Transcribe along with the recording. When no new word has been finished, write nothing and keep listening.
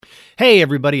Hey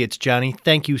everybody, it's Johnny.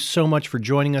 Thank you so much for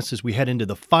joining us as we head into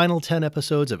the final 10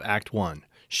 episodes of Act 1.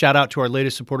 Shout out to our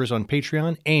latest supporters on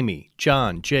Patreon, Amy,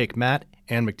 John, Jake, Matt,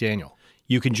 and McDaniel.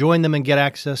 You can join them and get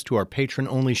access to our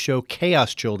patron-only show,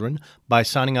 Chaos Children, by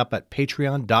signing up at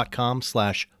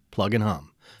patreon.com/plugandhum.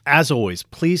 As always,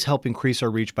 please help increase our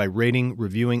reach by rating,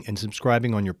 reviewing, and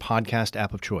subscribing on your podcast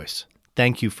app of choice.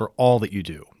 Thank you for all that you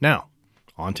do. Now,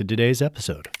 on to today's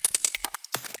episode.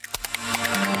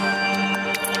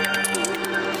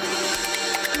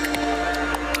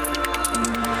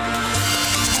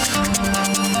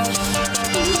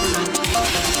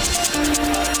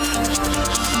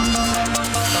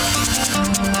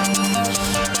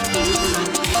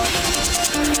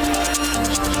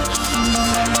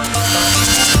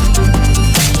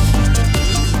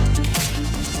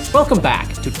 Welcome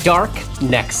back to Dark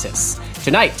Nexus.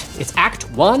 Tonight, it's Act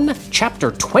 1,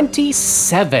 Chapter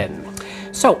 27.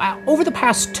 So, over the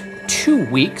past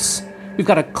 2 weeks, we've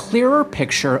got a clearer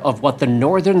picture of what the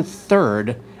northern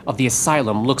third of the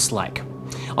asylum looks like.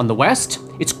 On the west,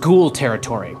 it's ghoul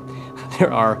territory.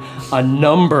 There are a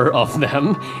number of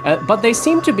them, but they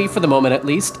seem to be, for the moment at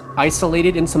least,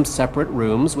 isolated in some separate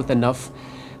rooms with enough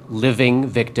living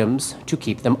victims to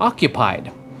keep them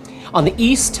occupied. On the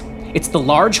east, it's the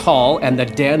large hall and the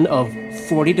den of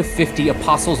 40 to 50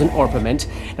 apostles in orpiment.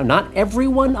 Now, not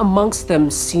everyone amongst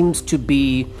them seems to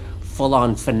be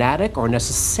full-on fanatic or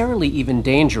necessarily even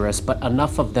dangerous, but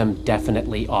enough of them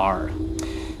definitely are.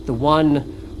 The one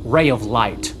ray of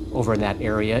light over in that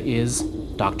area is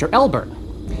Dr. Elburn.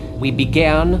 We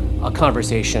began a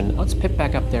conversation. Let's pick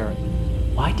back up there.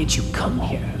 Why did you come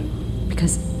here?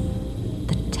 Because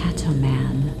the Tattoo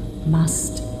Man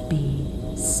must be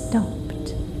stopped.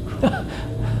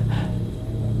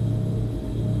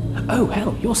 Oh,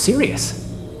 hell, you're serious.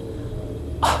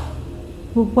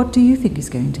 Well, what do you think is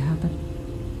going to happen?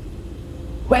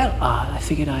 Well, I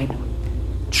figured I'd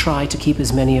try to keep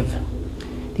as many of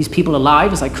these people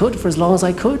alive as I could for as long as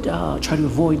I could, try to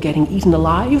avoid getting eaten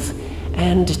alive,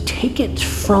 and take it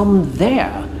from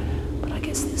there. But I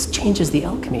guess this changes the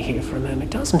alchemy here for a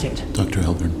moment, doesn't it? Dr.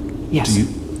 Elburn? Yes?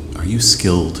 Are you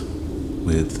skilled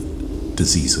with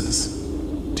diseases?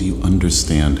 Do you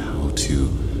understand how to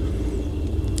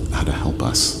help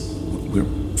us? We're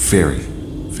very,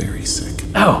 very sick.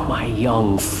 Oh, my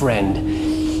young friend.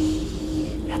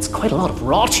 That's quite a lot of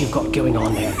rot you've got going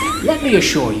on there. Let me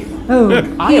assure you. Oh,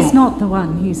 he's not the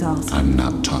one who's asking. I'm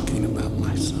not talking about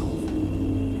myself.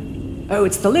 Oh,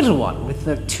 it's the little one with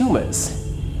the tumors.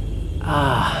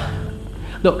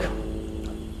 Look,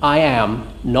 I am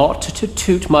not to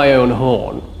toot my own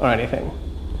horn or anything,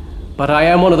 but I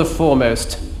am one of the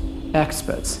foremost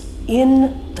experts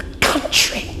in the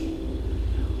country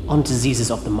on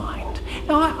diseases of the mind.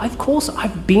 Now, of course,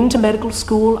 I've been to medical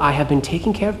school. I have been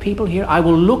taking care of people here. I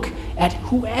will look at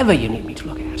whoever you need me to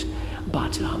look at.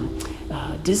 But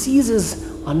diseases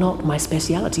are not my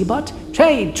speciality, but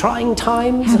hey, trying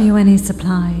times. Have you any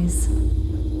supplies?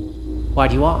 Why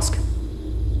do you ask?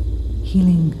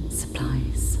 Healing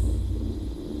supplies.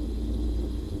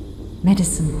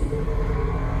 Medicine.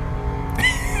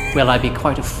 Well, I'd be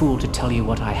quite a fool to tell you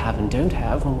what I have and don't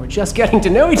have when we're just getting to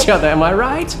know each other. Am I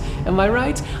right? Am I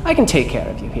right? I can take care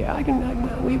of you here.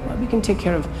 We can take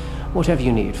care of whatever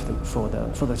you need for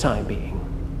the time being.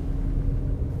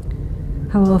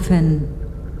 How often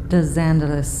does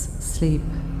Xandalus sleep?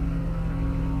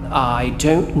 I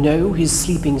don't know his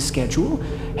sleeping schedule.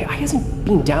 He hasn't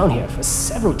been down here for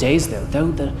several days,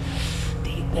 though the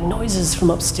noises from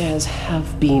upstairs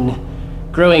have been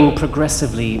growing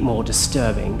progressively more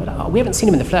disturbing, but we haven't seen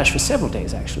him in the flesh for several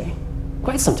days, actually.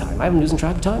 Quite some time. I'm losing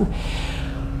track of time.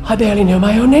 I barely know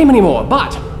my own name anymore,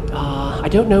 but I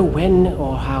don't know when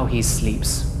or how he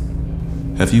sleeps.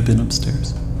 Have you been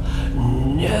upstairs?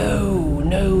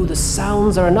 No, the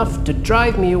sounds are enough to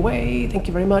drive me away, thank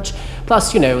you very much.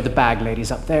 Plus, the bag lady's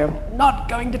up there. Not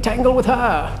going to tangle with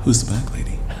her. Who's the bag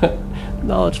lady?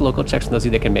 Knowledge local checks from those of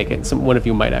you that can make it. One of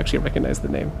you might actually recognize the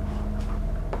name.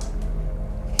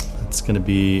 It's going to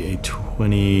be a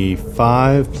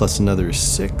 25 plus another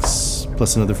 6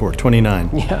 plus another 4, 29.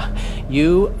 Yeah,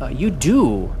 you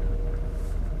do.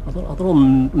 A little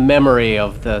memory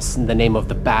of the name of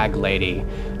the bag lady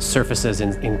surfaces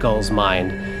in Gull's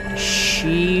mind.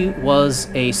 She was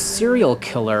a serial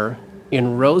killer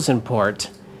in Rosenport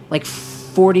like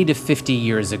 40 to 50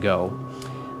 years ago.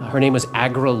 Her name was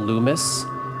Agra Loomis.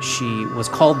 She was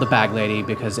called the Bag Lady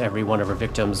because every one of her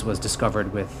victims was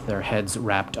discovered with their heads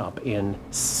wrapped up in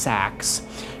sacks.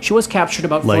 She was captured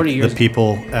about 40 years ago. Like the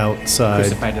people outside.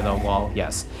 Crucified to the wall,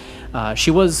 yes.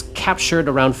 She was captured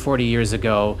around 40 years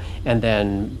ago and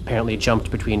then apparently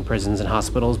jumped between prisons and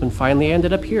hospitals, but finally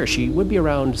ended up here. She would be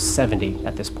around 70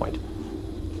 at this point.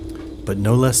 But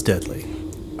no less deadly.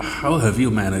 How have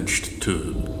you managed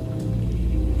to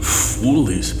fool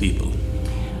these people?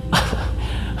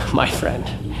 My friend,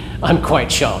 I'm quite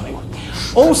charming.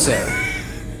 Also,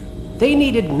 they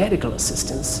needed medical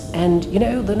assistance, and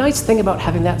the nice thing about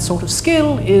having that sort of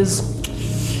skill is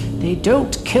they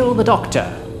don't kill the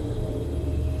doctor.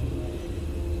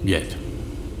 Yet.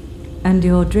 And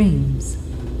your dreams?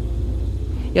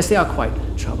 Yes, they are quite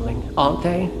troubling, aren't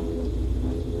they?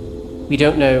 We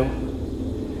don't know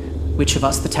which of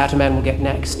us the Tatterman will get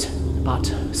next,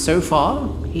 but so far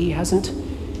he hasn't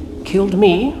killed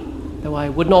me, though I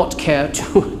would not care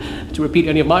to repeat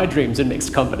any of my dreams in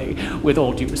mixed company, with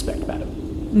all due respect, madam.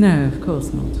 No, of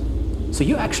course not. So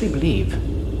you actually believe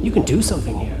you can do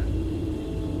something here?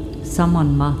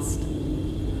 Someone must.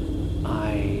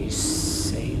 I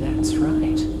say that's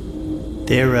right.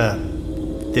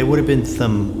 There would have been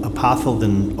some apostled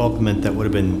and ointment that would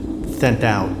have been sent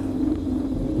out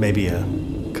maybe a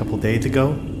couple days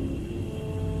ago.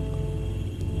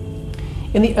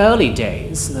 In the early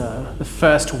days, the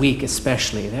first week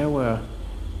especially,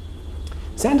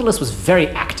 Xandalus was very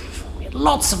active. We had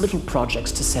lots of little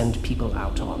projects to send people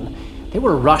out on. There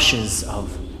were rushes of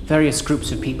various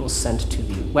groups of people sent to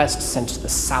the west, sent to the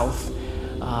south.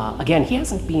 Again, he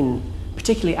hasn't been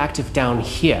particularly active down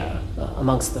here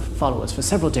amongst the followers for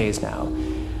several days now.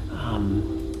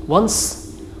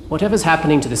 Once whatever's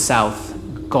happening to the south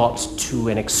got to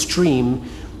an extreme,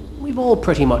 we've all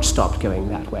pretty much stopped going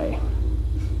that way.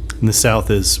 And the south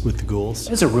is with the ghouls?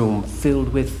 There's a room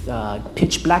filled with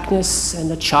pitch blackness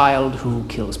and a child who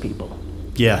kills people.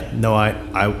 Yeah, no,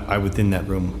 I was in that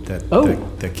room.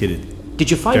 That kid. Did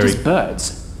you find his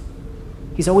birds?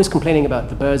 He's always complaining about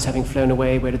the birds having flown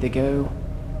away. Where did they go?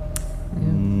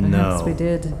 Perhaps we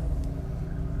did.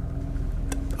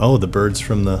 Oh, the birds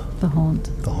from the haunt.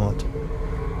 The haunt.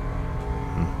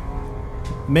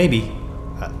 Maybe.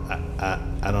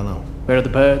 I don't know. Where are the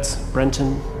birds,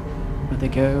 Brenton? Where'd they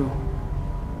go?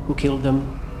 Who killed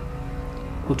them?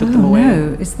 Who took them away?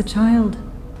 No, is the child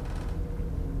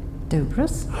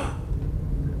Dobrus?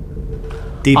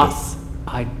 Debus.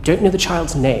 I don't know the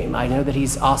child's name. I know that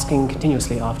he's asking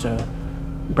continuously after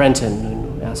Brenton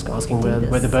and asking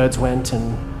where the birds went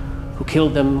and who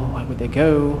killed them, why would they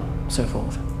go, so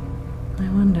forth. I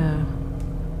wonder.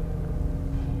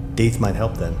 Death might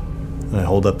help then. And I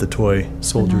hold up the toy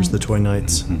soldiers, the toy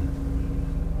knights.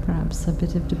 Perhaps a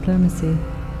bit of diplomacy.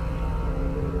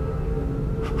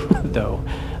 Though,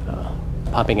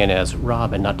 popping in as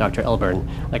Rob and not Dr. Elburn,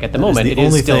 like at the moment, the it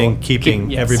only is still thing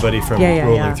keeping everybody from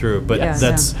rolling through. But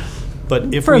that's.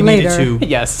 But if For we later. needed to,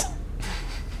 Yes.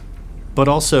 But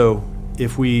also,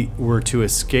 if we were to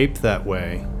escape that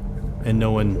way, and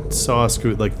no one saw us,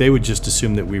 like they would just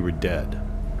assume that we were dead.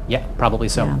 Yeah, probably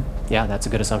so. Yeah, that's a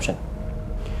good assumption.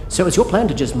 So is your plan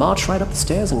to just march right up the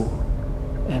stairs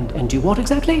and do what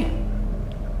exactly?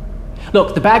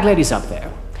 Look, the bag lady's up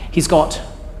there. He's got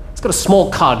a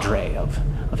small cadre of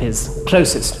his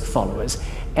closest followers,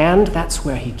 and that's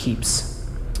where he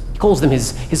calls them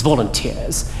his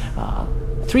volunteers.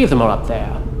 3 of them are up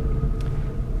there.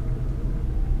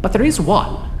 But there is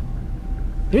one.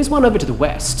 There is one over to the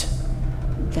west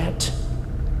that,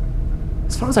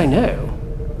 as far as I know,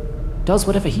 does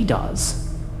whatever he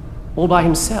does, all by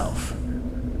himself.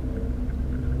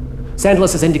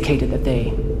 Xandalus has indicated that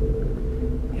they're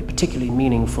particularly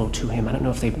meaningful to him. I don't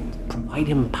know if they provide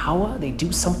him power, they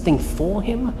do something for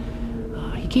him.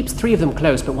 He keeps 3 of them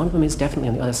close, but one of them is definitely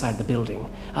on the other side of the building.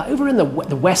 Over in the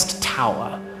west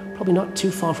tower, probably not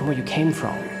too far from where you came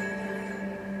from.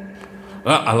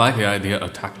 I like the idea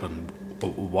of tackling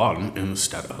 1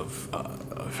 instead of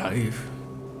 5.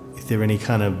 Is there any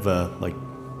kind of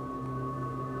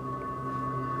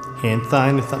hand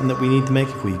sign or something that we need to make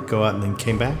if we go out and then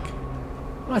came back?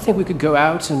 I think we could go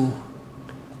out and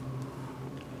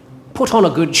put on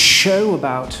a good show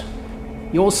about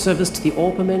your service to the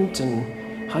Orpiment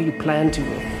and how you plan to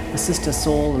assist us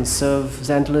all and serve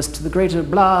Xandalus to the greater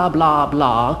blah, blah,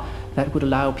 blah. That would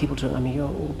allow people to... I mean,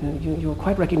 you're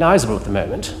quite recognizable at the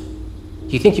moment. Do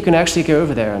you think you can actually go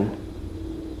over there and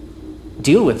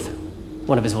deal with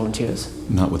one of his volunteers?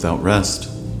 Not without rest.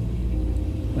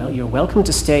 Well, you're welcome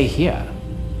to stay here.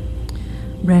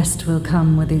 Rest will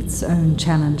come with its own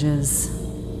challenges.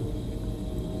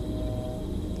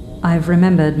 I've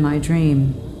remembered my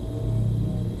dream,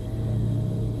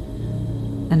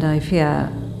 and I fear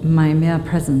my mere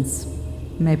presence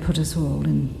may put us all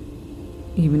in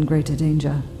even greater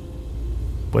danger.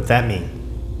 What's that mean?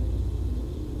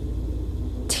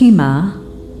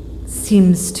 Tima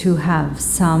seems to have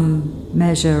some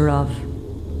measure of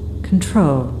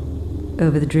control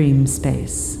over the dream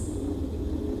space.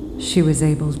 She was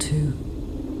able to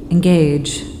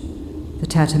engage the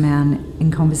Tattoo Man in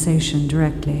conversation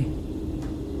directly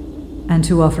and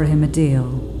to offer him a deal.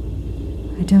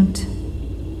 I don't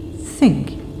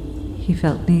think he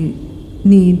felt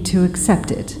need to accept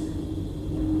it,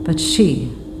 but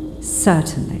she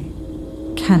certainly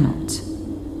cannot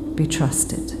be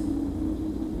trusted.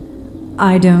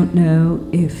 I don't know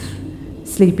if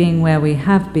sleeping where we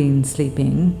have been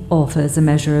sleeping offers a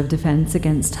measure of defense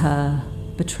against her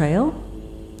betrayal.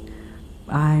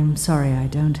 I'm sorry, I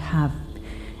don't have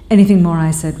anything more.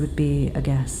 I said would be a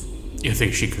guess. You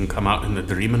think she can come out in the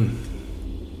dreaming?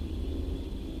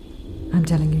 I'm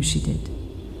telling you she did.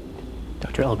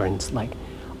 Dr. Elburn's like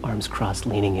arms crossed,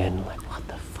 leaning in, like, what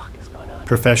the fuck is going on?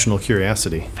 Professional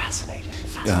curiosity. Fascinating.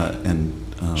 She's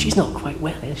She's not quite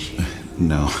well, is she?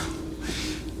 No.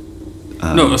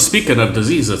 No, speaking of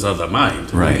diseases of the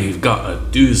mind, Right. We've got a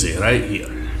doozy right here.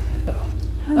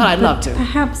 I'd love to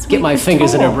Perhaps get we my could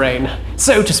fingers in her talk. brain,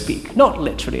 so to speak. Not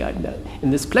literally, I know. In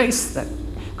this place, that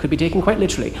could be taken quite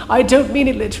literally. I don't mean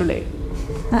it literally.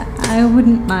 I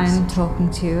wouldn't mind talking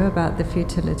to you about the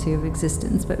futility of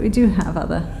existence, but we do have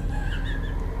other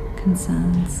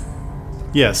concerns.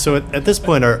 Yeah, so at this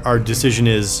point, our decision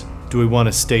is, do we want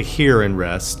to stay here and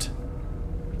rest,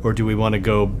 or do we want to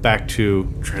go back to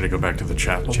Try to go back to the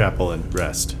chapel. chapel and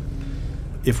rest?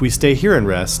 If we stay here and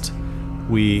rest,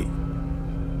 we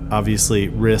obviously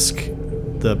risk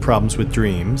the problems with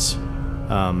dreams.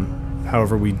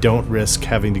 However, we don't risk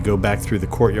having to go back through the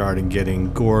courtyard and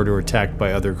getting gored or attacked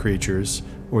by other creatures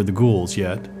or the ghouls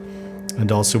yet.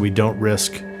 And also we don't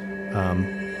risk,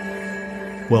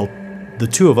 the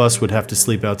two of us would have to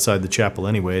sleep outside the chapel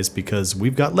anyways because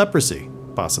we've got leprosy,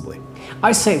 possibly.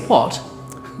 I say what?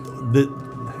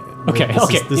 Okay,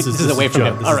 this is away from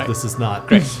John. him. All right. This is not.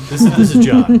 Great. This is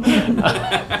John.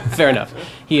 Fair enough.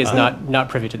 He is not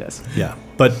privy to this. Yeah,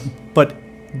 but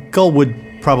Gull would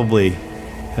probably,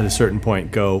 at a certain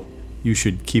point, go, you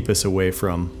should keep us away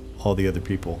from all the other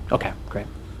people Okay, great.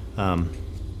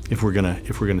 if we're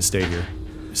gonna stay here.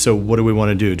 So what do we want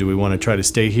to do? Do we want to try to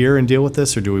stay here and deal with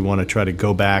this, or do we want to try to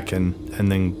go back and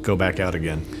then go back out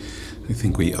again? I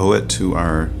think we owe it to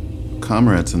our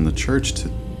comrades in the church to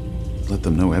let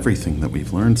them know everything that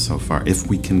we've learned so far. If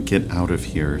we can get out of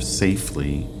here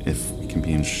safely, if we can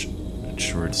be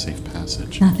ensured safe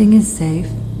passage. Nothing is safe.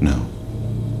 No.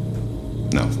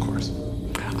 No, of course.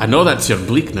 I know that's your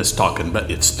bleakness talking, but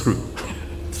it's true.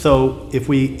 So if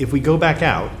we go back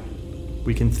out,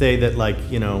 we can say that, like,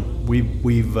 you know,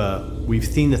 we've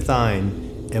seen the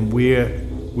sign, and we're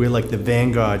like the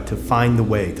vanguard to find the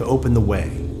way, to open the way,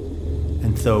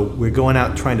 and so we're going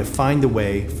out trying to find the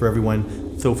way for everyone.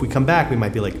 So if we come back, we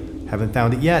might be like, haven't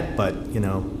found it yet, but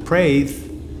praise.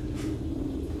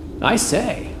 I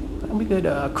say, we could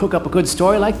cook up a good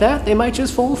story like that. They might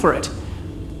just fall for it.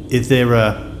 Is there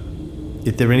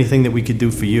anything that we could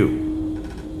do for you?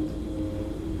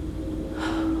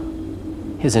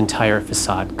 His entire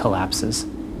facade collapses,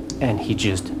 and he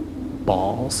just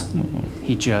bawls.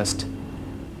 He just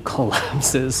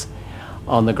collapses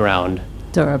on the ground.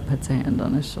 Dora puts a hand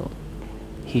on his shoulder.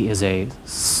 He is a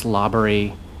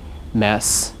slobbery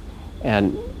mess,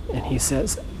 and he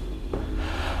says,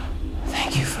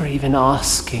 "Thank you for even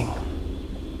asking.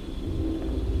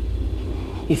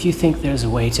 If you think there's a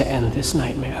way to end this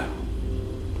nightmare,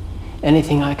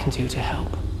 anything I can do to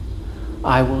help,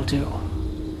 I will do.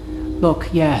 Look,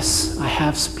 yes, I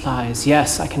have supplies.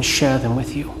 Yes, I can share them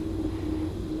with you.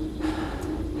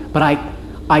 But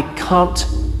I can't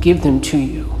give them to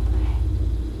you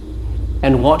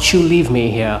and watch you leave me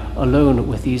here alone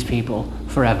with these people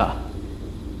forever."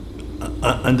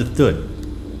 Understood.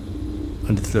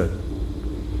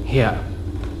 Here,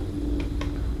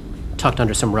 tucked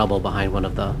under some rubble behind one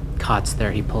of the cots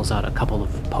there, he pulls out a couple of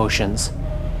potions.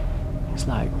 He's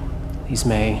like, "These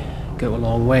may go a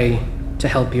long way to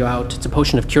help you out. It's a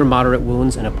potion of cure moderate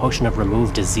wounds and a potion of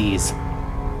remove disease."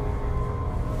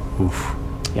 Oof.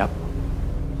 Yep.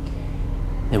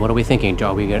 And what are we thinking?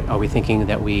 Are we thinking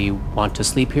that we want to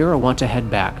sleep here or want to head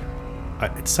back?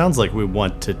 It sounds like we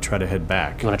want to try to head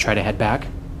back. You want to try to head back?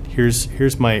 Here's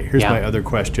my Yeah. other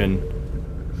question.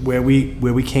 Where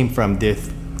we came from,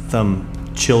 there's some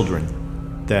children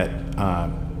that are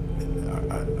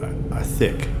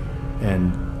sick,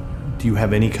 and do you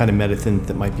have any kind of medicine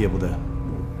that might be able to?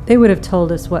 They would have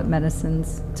told us what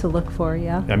medicines to look for,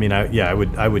 yeah? I mean, I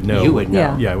would know. You would know.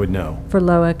 Yeah. Yeah, I would know. For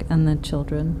Loic and the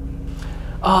children.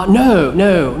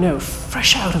 No.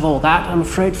 Fresh out of all that, I'm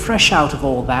afraid. Fresh out of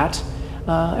all that.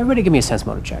 Everybody give me a sense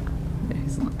motor check.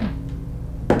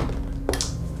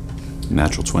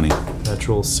 Natural 20.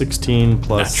 Natural 16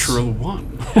 plus Natural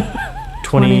 1.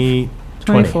 20.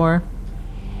 24.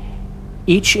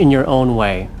 Each in your own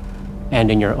way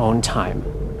and in your own time.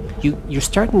 You're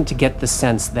starting to get the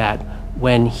sense that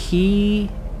when he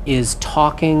is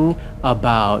talking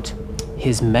about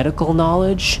his medical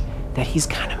knowledge, that he's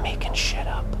kind of making shit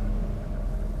up.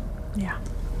 Yeah.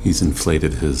 He's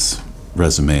inflated his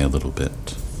resume a little bit.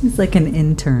 He's like an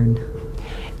intern.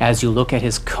 As you look at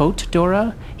his coat,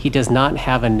 Dora, he does not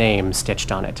have a name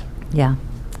stitched on it. Yeah.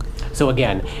 So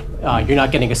again, you're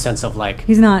not getting a sense of like,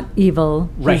 He's not evil.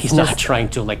 right, he's not just- trying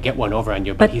to like get one over on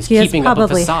you, but he's he has keeping up a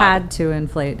probably facade. had to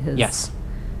inflate his Yes.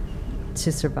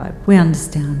 to survive. We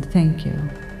understand. Thank you.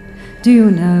 Do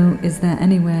you know, is there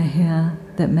anywhere here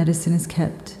that medicine is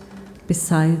kept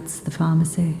besides the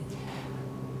pharmacy?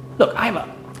 Look, I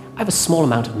have a small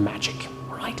amount of magic,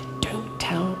 all right? Don't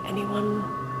tell anyone.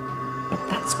 But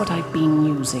that's what I've been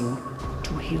using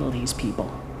to heal these people.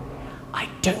 I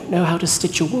don't know how to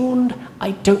stitch a wound.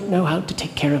 I don't know how to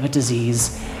take care of a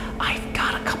disease. I've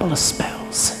got a couple of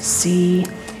spells. See?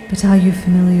 But are you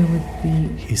familiar with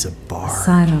the He's a bard.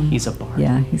 asylum? He's a bard.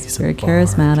 Yeah, he's very a bard.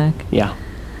 charismatic. Yeah.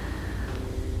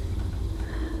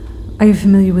 Are you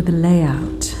familiar with the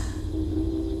layout?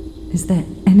 Is there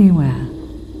anywhere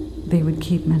they would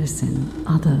keep medicine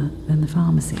other than the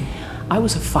pharmacy? I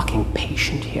was a fucking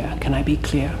patient here, can I be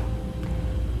clear?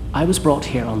 I was brought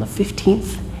here on the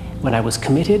 15th when I was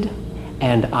committed,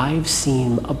 and I've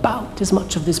seen about as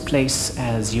much of this place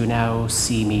as you now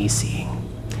see me seeing.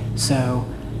 So,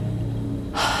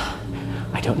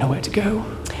 I don't know where to go.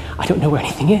 I don't know where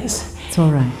anything is. It's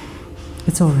all right.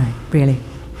 It's all right, really.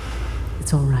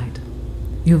 It's all right.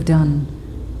 You've done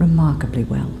remarkably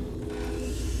well.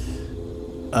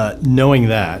 Knowing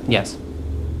that, Yes.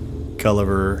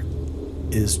 Gulliver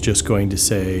is just going to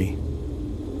say,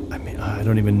 I mean, I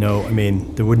don't even know. I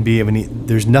mean, there wouldn't be any,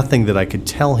 there's nothing that I could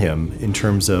tell him in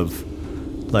terms of,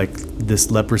 like, this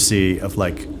leprosy of,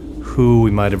 like, who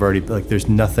we might have already, like, there's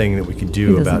nothing that we could He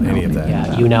do doesn't about know any of anything. that.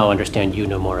 Yeah, you now understand you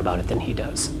know more about it than he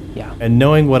does. Yeah. And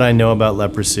knowing what I know about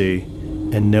leprosy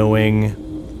and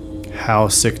knowing how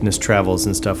sickness travels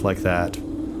and stuff like that,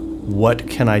 what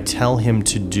can I tell him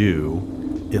to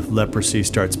do if leprosy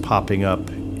starts popping up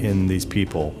in these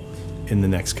people in the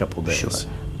next couple days? Sure.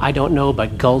 I don't know,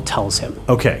 but Gull tells him.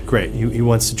 Okay, great. He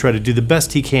wants to try to do the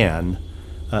best he can,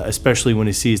 especially when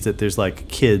he sees that there's like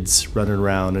kids running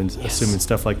around and assuming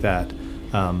stuff like that.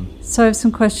 So I have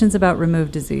some questions about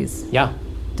remove disease. Yeah.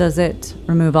 Does it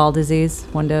remove all disease,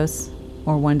 one dose,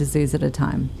 or one disease at a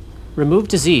time? Remove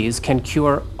disease can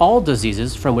cure all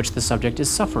diseases from which the subject is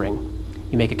suffering.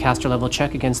 You make a caster level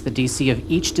check against the DC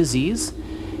of each disease.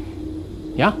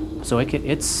 Yeah, so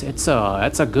it's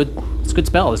a good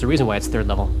spell. There's a reason why it's 3rd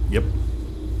level. Yep.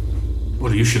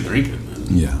 Well, you should drink it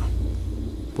then. Yeah.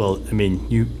 Well, I mean,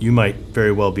 you might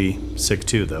very well be sick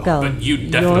too, though. Go. But you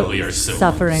definitely are so-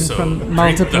 suffering so from drink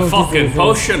multiple the fucking diseases.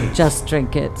 potion. Just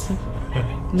drink it.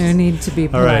 No need to be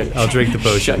All right, polite. I'll drink the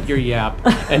potion. Shut your yap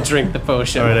and drink the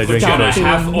potion. All right, I drink the Get a potion.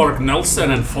 half-orc Nelson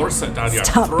and force it down your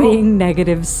Stop throat. being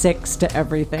 -6 to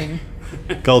everything.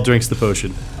 Gull drinks the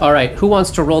potion. All right, who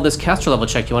wants to roll this caster level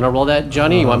check? You want to roll that,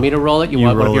 Johnny? You want me to roll it? You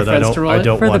want one of roll your it. friends to roll I it?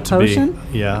 don't For the want to potion?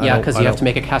 be. Yeah. Yeah, because you have to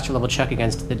make a caster level check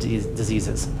against the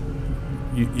diseases.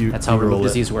 That's how you remove roll it.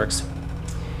 disease works.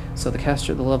 So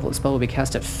the level spell will be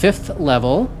cast at 5th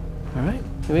level. All right,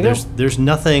 here we go. There's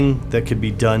nothing that could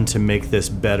be done to make this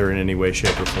better in any way,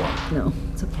 shape, or form. No,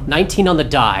 it's okay. 19 on the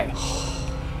die.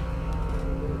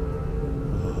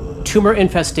 Tumor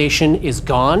infestation is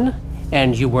gone,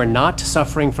 and you were not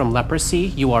suffering from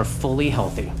leprosy. You are fully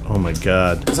healthy. Oh my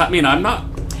God. Does that mean I'm not?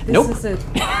 Nope. This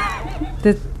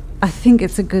is I think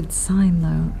it's a good sign,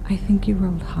 though. I think you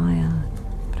rolled higher,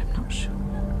 but I'm not sure.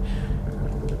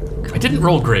 I didn't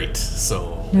roll great,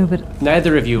 so... No, but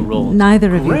Neither of you rolled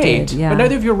Neither of you great, did, yeah. but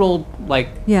neither of you rolled like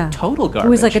yeah, total garbage. It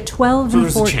was like a 12 So and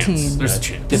there's a 14. chance. There's a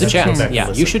chance. There's a chance. chance. Yeah,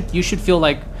 Listen. you should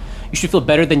feel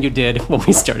better than you did when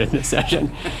we started this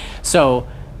session. So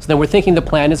then we're thinking the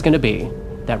plan is going to be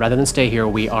that rather than stay here,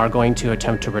 we are going to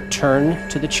attempt to return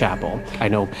to the chapel. I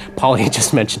know Polly had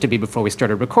just mentioned to me before we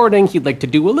started recording he'd like to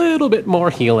do a little bit more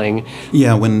healing.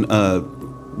 Yeah,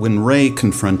 when Ray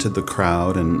confronted the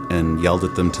crowd and yelled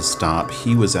at them to stop,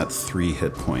 he was at 3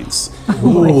 hit points.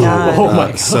 Oh my god. Oh my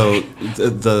god. So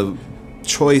the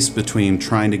choice between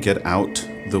trying to get out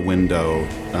the window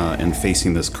and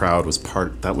facing this crowd was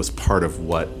part of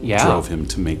what Yeah. drove him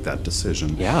to make that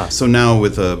decision. Yeah. So now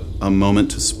with a moment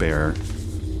to spare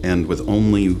and with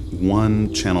only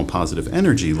 1 channel positive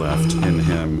energy left in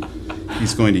him,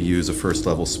 He's going to use a first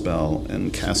level spell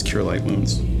and cast Cure Light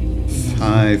Wounds.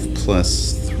 5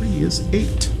 plus 3 is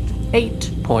 8.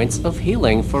 8 points of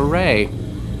healing for Ray.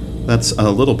 That's a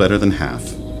little better than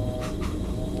half.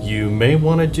 You may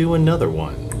want to do another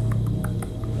one.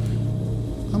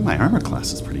 Oh, my armor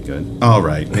class is pretty good. All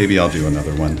right, maybe I'll do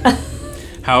another one.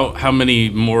 How many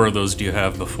more of those do you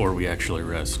have before we actually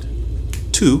rest?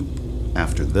 2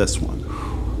 after this one.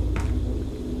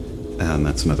 And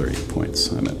that's another 8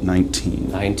 points. I'm at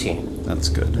 19. 19. That's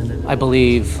good. I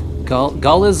believe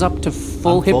Gull is up to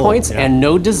full hit full, points yeah. and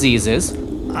no diseases.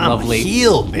 I'm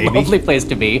healed, baby. Lovely place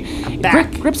to be.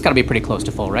 back. Grip's got to be pretty close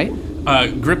to full, right?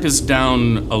 Grip is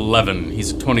down 11.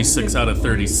 He's 26 out of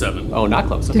 37. Oh, not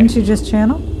close. Okay. Didn't you just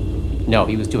channel? No,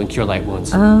 he was doing Cure Light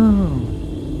Wounds.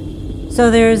 Oh.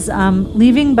 So there's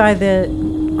leaving by the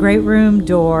great room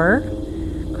door,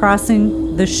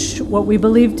 crossing the what we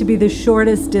believe to be the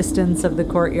shortest distance of the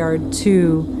courtyard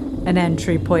to an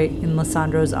entry point in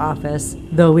Lysandro's office,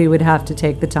 though we would have to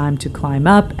take the time to climb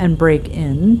up and break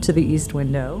in to the east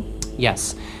window.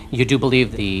 Yes, you do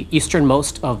believe the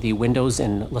easternmost of the windows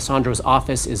in Lysandro's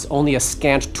office is only a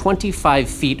scant 25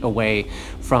 feet away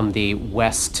from the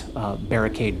west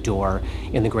barricade door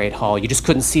in the Great Hall. You just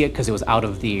couldn't see it because it was out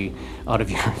of your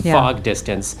fog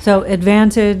distance. So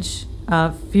advantage,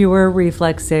 fewer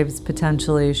reflex saves,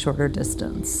 potentially shorter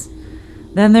distance.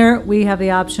 Then we have the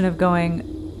option of going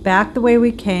back the way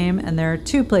we came, and there are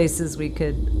 2 places we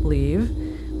could leave.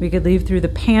 We could leave through the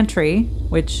pantry,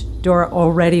 which Dora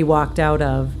already walked out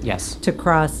of. Yes. To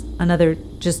cross another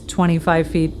just 25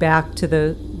 feet back to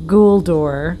the ghoul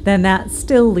door. Then that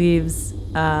still leaves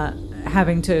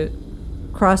having to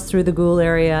cross through the ghoul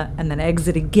area and then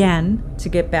exit again to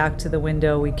get back to the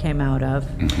window we came out of.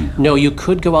 No, you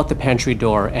could go out the pantry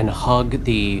door and hug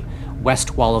the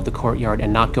west wall of the courtyard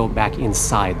and not go back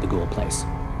inside the ghoul place.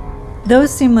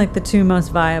 Those seem like the 2 most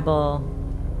viable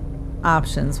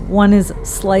options. One is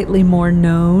slightly more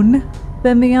known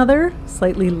than the other,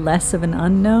 slightly less of an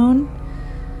unknown.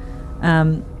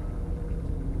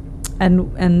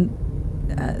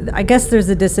 I guess there's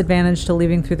a disadvantage to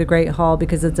leaving through the Great Hall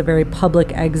because it's a very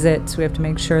public exit, so we have to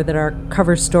make sure that our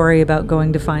cover story about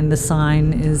going to find the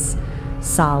sign is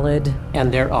solid.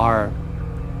 And there are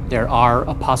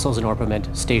apostles in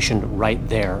Orpiment stationed right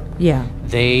there. Yeah.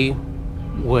 They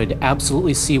would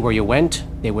absolutely see where you went.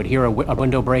 They would hear a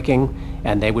window breaking,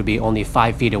 and they would be only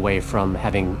 5 feet away from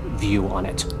having view on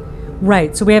it.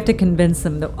 Right, so we have to convince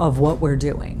them of what we're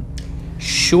doing.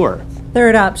 Sure.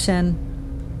 Third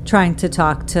option, trying to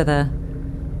talk to the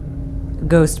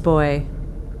ghost boy,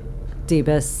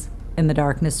 Debus, in the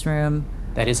darkness room.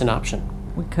 That is an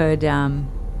option. We could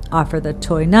offer the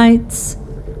toy knights.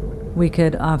 We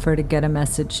could offer to get a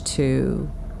message to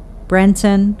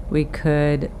Brenton. We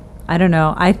could, I don't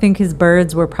know, I think his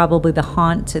birds were probably the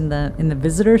haunt in the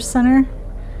visitor center.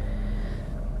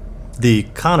 The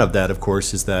con of that, of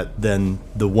course, is that then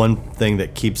the one thing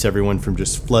that keeps everyone from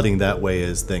just flooding that way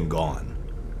is then gone.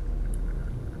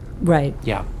 Right.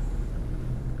 Yeah.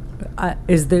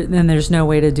 Then there's no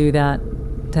way to do that,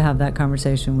 to have that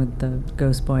conversation with the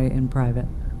ghost boy in private.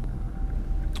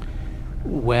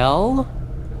 Well,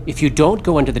 if you don't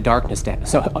go into the darkness,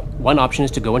 so one option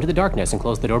is to go into the darkness and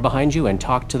close the door behind you and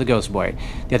talk to the ghost boy.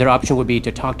 The other option would be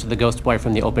to talk to the ghost boy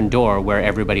from the open door where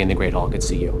everybody in the Great Hall could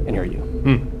see you and hear you.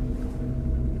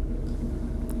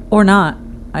 Or not.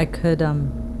 I could, Yeah.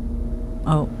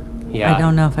 I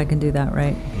don't know if I can do that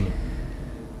right.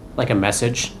 Like a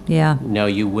message? Yeah. No,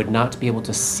 you would not be able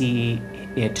to see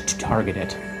it to target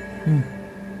it.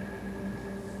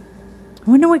 I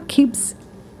wonder what keeps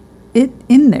it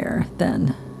in there,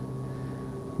 then.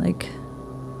 Like,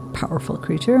 powerful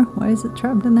creature. Why is it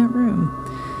trapped in that room?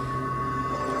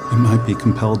 It might be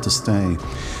compelled to stay.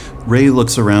 Ray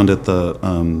looks around at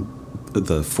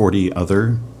the 40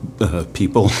 other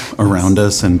people around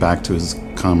us and back to his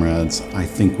comrades. I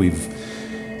think we've,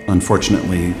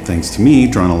 unfortunately, thanks to me,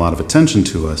 drawn a lot of attention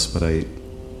to us, but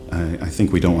I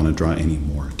think we don't want to draw any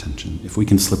more attention. If we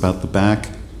can slip out the back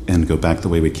and go back the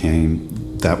way we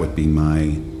came, that would be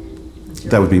my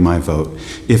vote.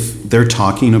 If they're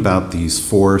talking about these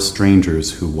 4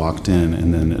 strangers who walked in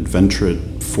and then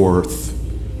adventured forth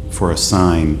for a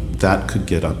sign, that could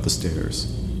get up the stairs.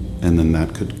 And then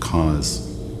that could cause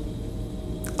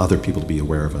other people to be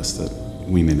aware of us that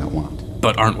we may not want.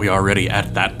 But aren't we already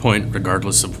at that point,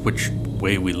 regardless of which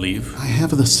way we leave? I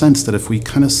have the sense that if we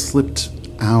kind of slipped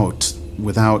out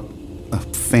without a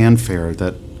fanfare,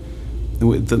 that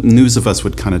the news of us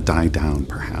would kind of die down,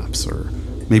 perhaps, or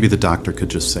maybe the doctor could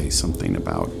just say something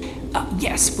about...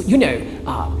 Yes, but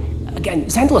Again,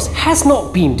 Xandalos has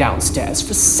not been downstairs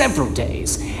for several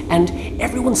days, and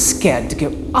everyone's scared to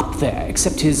go up there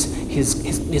except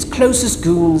his closest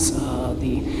goons,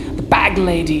 the bag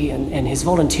lady and his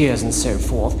volunteers and so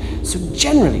forth. So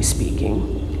generally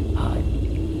speaking,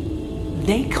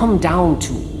 they come down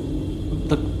to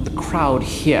the crowd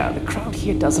here. The crowd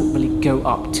here doesn't really go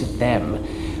up to them,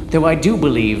 though I do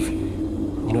believe,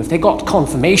 if they got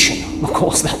confirmation, of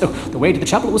course, that the way to the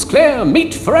chapel was clear,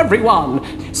 meat for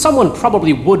everyone, someone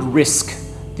probably would risk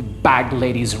the bag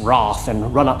lady's wrath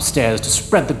and run upstairs to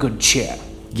spread the good cheer.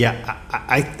 Yeah,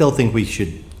 I still think we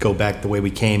should go back the way we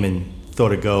came and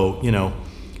sort of go,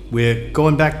 we're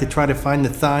going back to try to find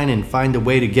the sign and find a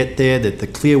way to get there that's the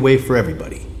clear way for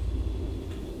everybody.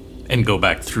 And go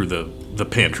back through the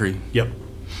pantry. Yep.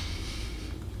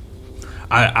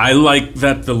 I like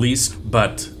that the least,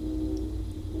 but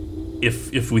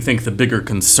if we think the bigger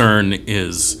concern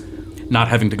is not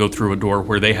having to go through a door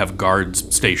where they have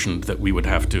guards stationed that we would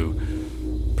have to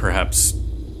perhaps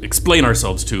explain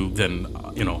ourselves to, then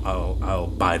I'll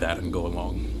buy that and go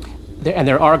along.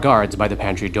 There are guards by the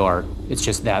pantry door. It's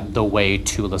just that the way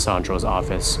to Lissandro's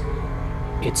office,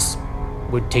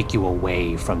 would take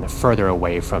you further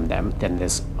away from them than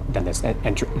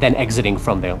exiting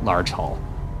from the large hall.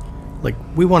 Like,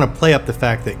 we want to play up the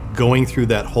fact that going through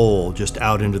that hole just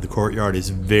out into the courtyard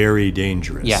is very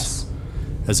dangerous. Yes.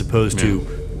 As opposed to,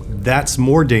 that's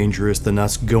more dangerous than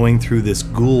us going through this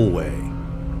ghoul way.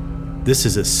 This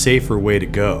is a safer way to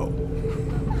go.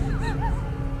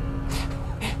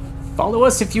 Follow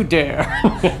us if you dare.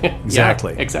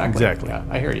 Exactly. Yeah, exactly. Yeah,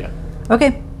 I hear you.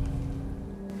 Okay.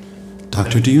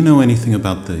 Doctor, do you know anything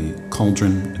about the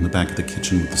cauldron in the back of the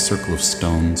kitchen with the circle of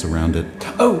stones around it?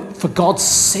 Oh, for God's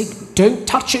sake, don't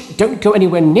touch it. Don't go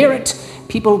anywhere near it.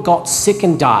 People got sick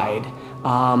and died.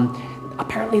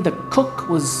 Apparently the cook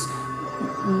was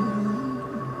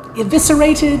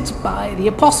eviscerated by the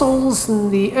apostles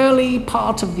in the early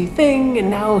part of the thing, and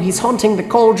now he's haunting the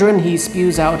cauldron. He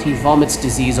spews out, he vomits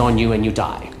disease on you, and you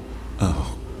die.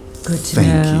 Oh, Good to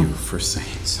know. thank you for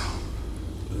saying so.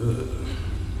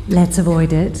 Let's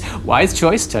avoid it. Wise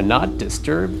choice to not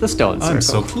disturb the stone circle. I'm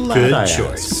so glad Good I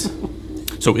choice.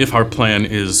 So if our plan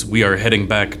is we are heading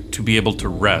back to be able to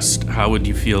rest, how would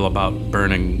you feel about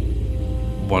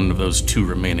burning one of those 2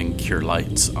 remaining cure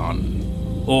lights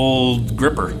on old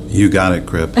Gripper? You got it,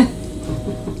 Grip.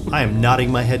 I am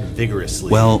nodding my head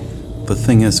vigorously. Well, the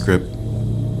thing is, Grip,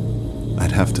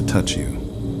 I'd have to touch you.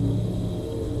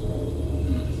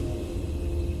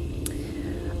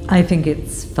 I think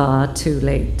it's far too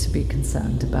late to be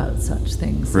concerned about such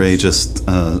things. Ray just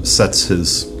sets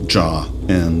his jaw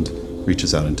and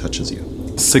reaches out and touches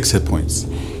you. 6 hit points.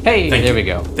 Hey, Thank there you. we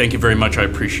go. Thank you very much. I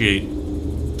appreciate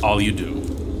all you do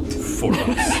for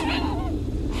us.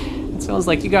 It sounds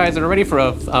like you guys are ready for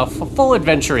a full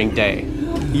adventuring day.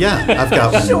 Yeah, I've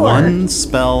got 1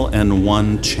 spell and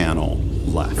 1 channel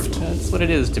left. That's what it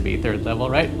is to be 3rd level,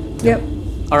 right? Yep.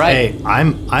 All right. Hey,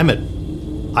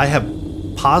 I have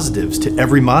positives to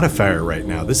every modifier right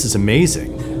now. This is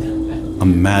amazing.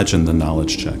 Imagine the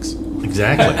knowledge checks.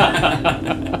 Exactly.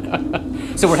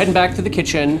 So we're heading back to the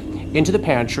kitchen, into the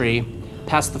pantry,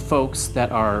 past the folks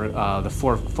that are the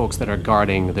 4 folks that are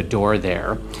guarding the door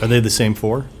there. Are they the same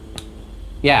 4?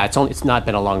 Yeah, it's not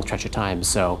been a long stretch of time.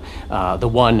 So the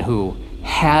one who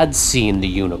had seen the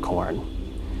unicorn,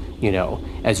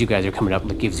 as you guys are coming up,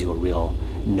 gives you a real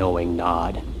knowing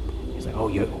nod. He's like, "Oh,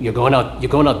 you're going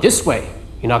out this way.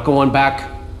 You're not going back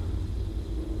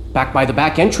by the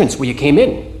back entrance where you came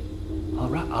in. All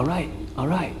right.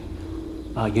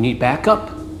 You need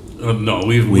backup? No,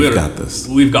 We've got this.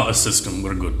 We've got a system.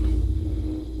 We're good.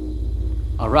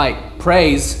 All right.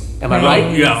 Praise. Am I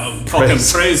right? Yeah, fucking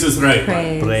praise is right.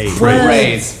 Praise. Praise. Words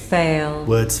Praise. fail.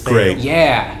 Words fail. Great.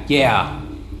 Yeah,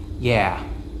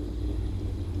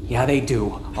 they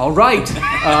do. All right.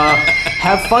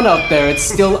 Have fun out there. It's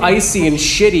still icy and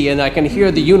shitty, and I can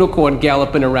hear the unicorn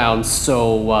galloping around,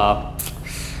 so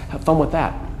have fun with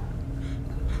that.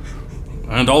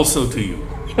 And also to you.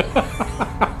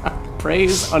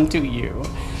 Praise unto you.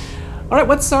 All right,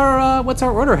 what's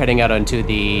our order heading out onto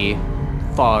the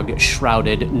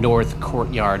fog-shrouded north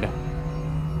courtyard?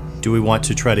 Do we want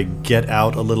to try to get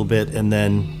out a little bit and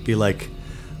then be like,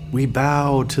 we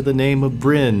bow to the name of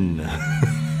Bryn?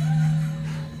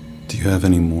 Do you have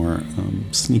any more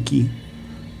sneaky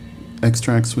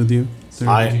extracts with you?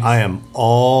 I am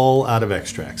all out of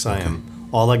extracts.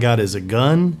 All I got is a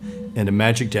gun and a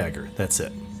magic dagger. That's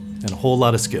it. And a whole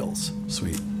lot of skills.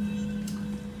 Sweet.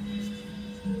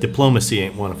 Diplomacy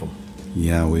ain't one of them.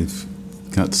 Yeah, we've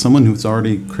got someone who's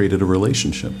already created a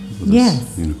relationship with Yes.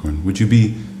 this unicorn. Would you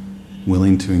be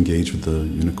willing to engage with the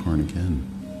unicorn again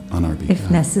on our behalf. If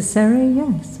necessary,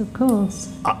 yes, of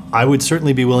course. I would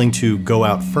certainly be willing to go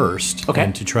out first. Okay.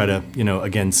 And to try to,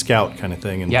 again, scout kind of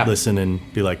thing and Yeah. listen and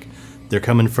be like, they're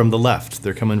coming from the left,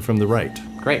 they're coming from the right.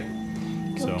 Great.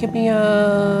 So. Give me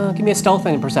a stealth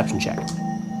and perception check.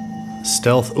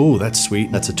 Stealth, oh, that's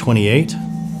sweet. That's a 28.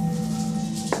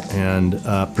 And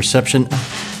perception,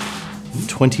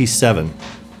 27.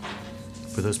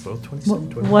 Were those both 27?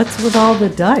 28? What's with all the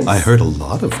dice? I heard a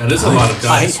lot of That is a lot of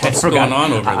dice. What's going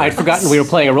on over there? I'd forgotten we were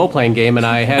playing a role-playing game, and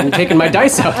I hadn't taken my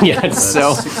dice out yet,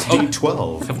 so...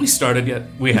 12. Have we started yet?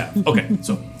 We have. Okay,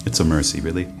 so It's a mercy,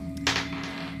 really.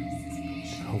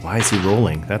 Oh, why is he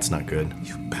rolling? That's not good.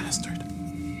 You bastard.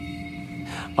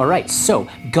 All right, so,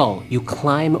 Gull, you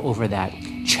climb over that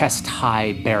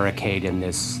chest-high barricade in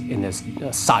this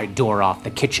side door off the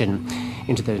kitchen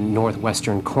into the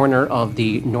northwestern corner of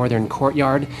the northern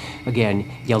courtyard. Again,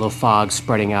 yellow fog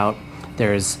spreading out.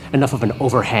 There's enough of an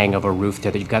overhang of a roof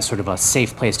there that you've got sort of a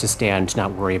safe place to stand, to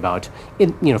not worry about,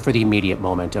 for the immediate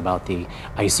moment, about the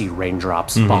icy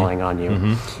raindrops falling on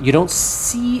you. You don't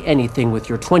see anything with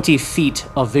your 20 feet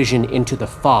of vision into the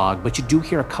fog, but you do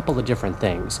hear a couple of different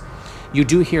things. You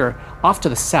do hear off to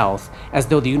the south, as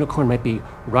though the unicorn might be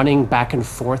running back and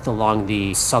forth along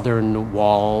the southern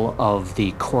wall of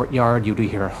the courtyard. You do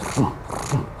hear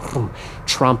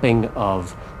tromping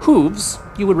of hooves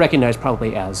you would recognize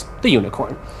probably as the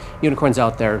unicorn. Unicorn's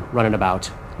out there running about.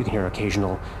 You can hear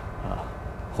occasional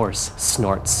hoarse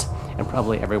snorts, and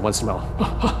probably every once in a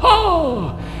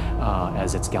while,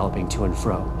 as it's galloping to and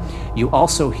fro. You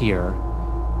also hear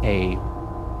a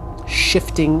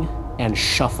shifting and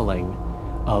shuffling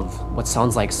of what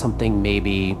sounds like something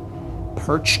maybe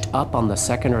perched up on the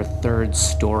second or third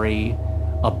story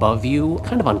above you,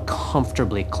 kind of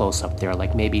uncomfortably close up there,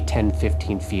 like maybe 10,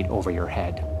 15 feet over your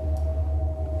head.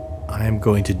 I am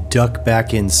going to duck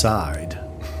back inside.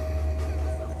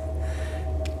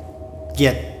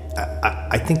 Yeah,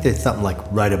 I think there's something like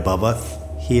right above us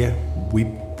here. We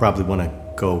probably want to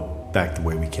go back the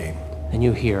way we came. And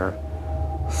you hear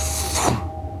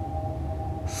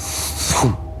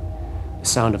the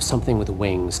sound of something with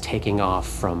wings taking off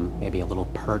from maybe a little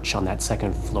perch on that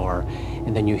second floor,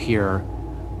 and then you hear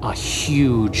a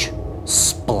huge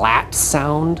splat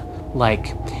sound,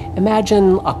 like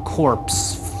imagine a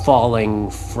corpse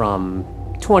falling from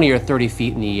 20 or 30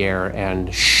 feet in the air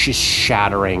and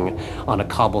shattering on a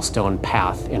cobblestone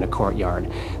path in a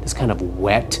courtyard. This kind of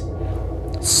wet,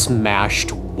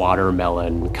 smashed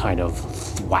watermelon kind of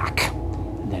thwack,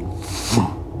 and then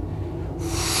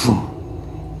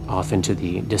off into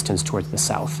the distance towards the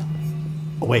south.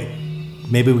 Oh, wait,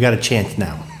 maybe we got a chance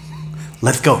now.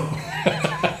 Let's go.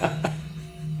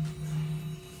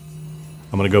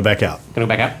 I'm going to go back out. Gonna go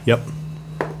back out? Yep.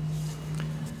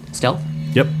 Stealth?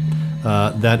 Yep.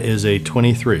 That is a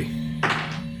 23.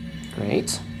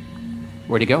 Great.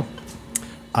 Where'd you go?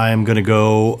 I am going to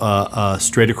go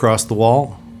straight across the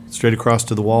wall, straight across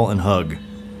to the wall and hug.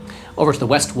 Over to the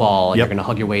west wall, and Yep. you're gonna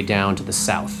hug your way down to the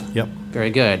south. Yep. Very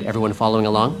good. Everyone following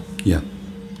along? Yeah.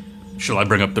 shall I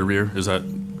bring up the rear? Is that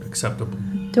acceptable?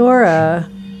 Dora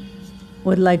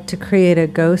would like to create a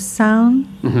ghost sound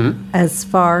as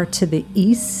far to the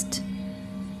east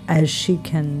as she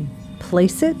can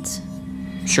place it.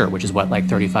 Sure, which is what, like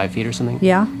 35 feet or something?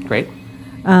 Yeah. Great.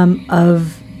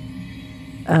 Of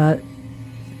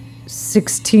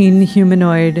 16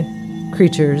 humanoid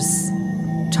creatures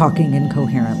talking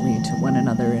incoherently to one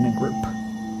another in a group.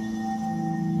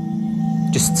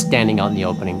 Just standing out in the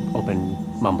open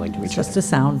mumbling to each Just other. a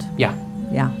sound. Yeah.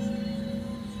 Yeah.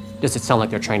 Does it sound like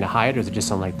they're trying to hide, or does it just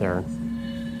sound like they're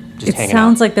just It hanging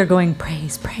sounds out? like they're going,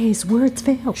 praise, praise, words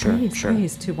fail, Sure, praise, sure.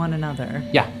 praise to one another.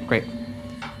 Yeah, great.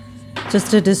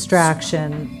 Just a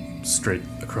distraction. Straight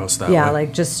across that Yeah, way.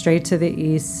 like just straight to the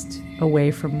east,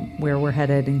 away from where we're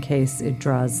headed in case it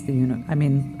draws the unicorn. I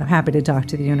mean, I'm happy to talk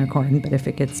to the unicorn, but if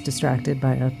it gets distracted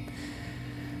by a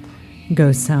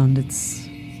ghost sound, it's...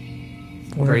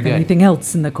 Or Very if good. anything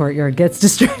else in the courtyard gets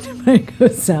distracted by a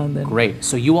ghost sound, then... Great.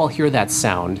 So you all hear that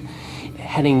sound.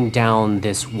 Heading down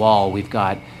this wall, we've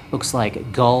got, looks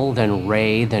like Gull, then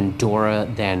Ray, then Dora,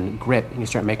 then Grip. And you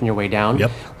start making your way down. Yep.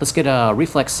 Let's get a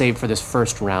reflex save for this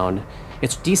first round.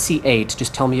 It's DC 8.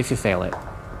 Just tell me if you fail it.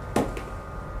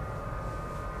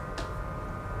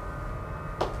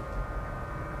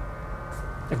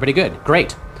 Everybody good?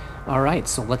 Great. All right,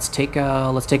 so let's take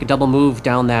a double move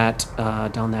down that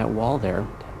wall there.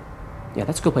 Yeah,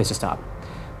 that's a good place to stop.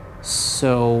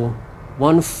 So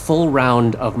one full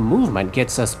round of movement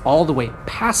gets us all the way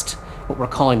past what we're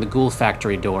calling the Ghoul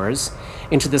Factory doors,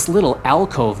 into this little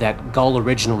alcove that Gull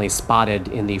originally spotted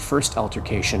in the first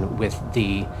altercation with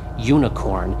the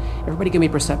unicorn. Everybody give me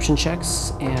perception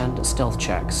checks and stealth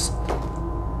checks.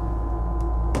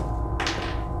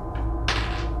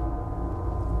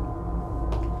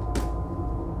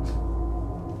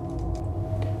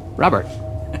 Robert.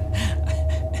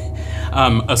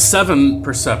 A 7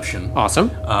 perception. Awesome.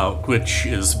 Which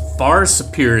is far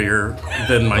superior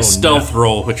than my stealth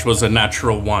roll, which was a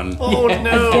natural 1. Oh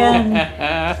no! Again,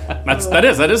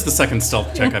 That is the second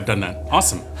stealth check I've done that.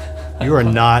 Awesome. You are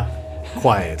not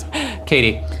quiet.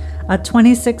 Katie. a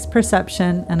 26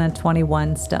 perception and a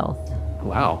 21 stealth.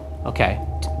 Wow. Okay.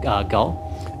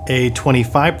 Gull. A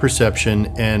 25 perception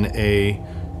and a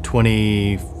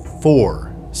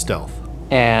 24 stealth.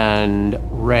 And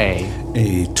Ray.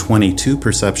 A 22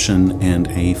 perception and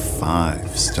a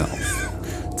 5 stealth.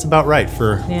 It's about right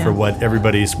for Yeah. what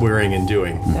everybody's wearing and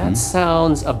doing. That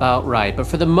sounds about right. But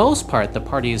for the most part, the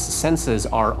party's senses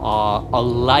are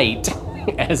alight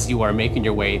as you are making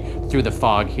your way through the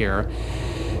fog here.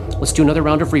 Let's do another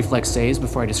round of reflex saves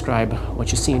before I describe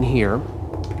what you see in here.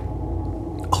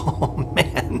 Oh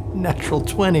man, natural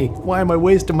 20. Why am I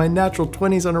wasting my natural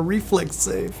 20s on a reflex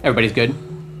save? Everybody's good?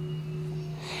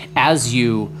 As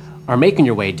you are making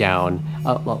your way down,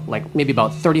 like maybe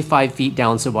about 35 feet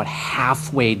down, so about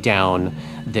halfway down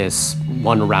this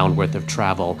one round worth of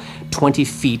travel, 20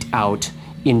 feet out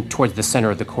in towards the center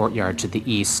of the courtyard to the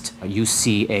east, you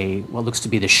see what looks to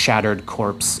be the shattered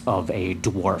corpse of a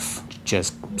dwarf,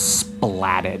 just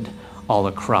splatted all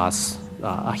across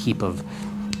a heap of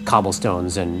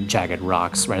cobblestones and jagged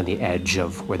rocks right on the edge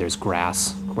of where there's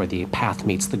grass, where the path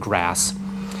meets the grass.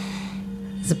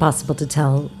 Is it possible to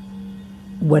tell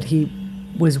what he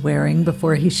was wearing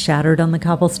before he shattered on the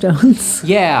cobblestones?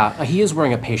 Yeah, he is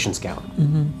wearing a patient's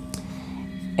gown.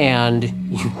 And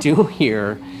you do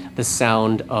hear the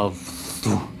sound of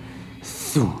thum,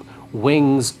 thum,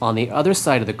 wings on the other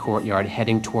side of the courtyard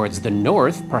heading towards the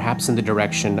north, perhaps in the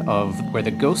direction of where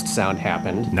the ghost sound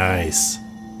happened. Nice.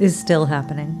 Is still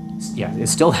happening. Yeah,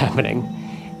 it's still happening.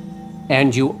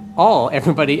 And you all,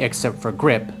 everybody except for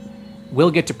Grip,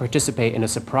 will get to participate in a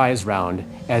surprise round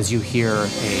as you hear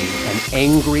an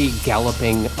angry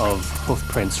galloping of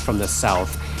hoofprints from the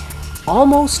south.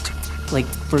 Almost like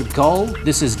for Gull,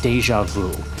 this is deja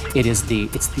vu. It's the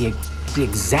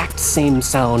exact same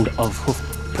sound of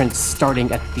hoofprints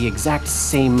starting at the exact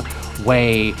same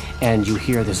way, and you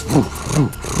hear this vroom, vroom,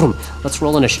 vroom. Let's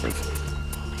roll initiative.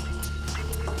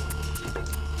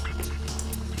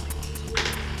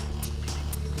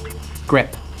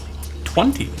 Grip.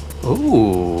 20.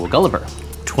 Ooh, Gulliver.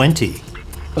 20.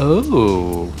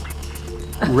 Ooh.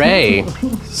 Ray.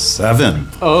 7.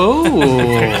 Oh.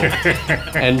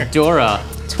 And Dora.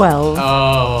 12.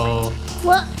 Oh.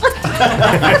 What?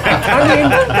 I mean,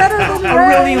 Better than a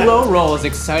really low roll is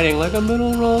exciting, like a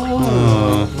middle roll.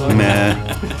 Meh.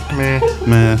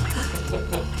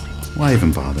 Why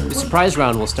even bother? The surprise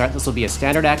round will start. This will be a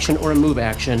standard action or a move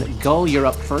action. Gull, you're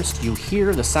up first. You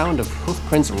hear the sound of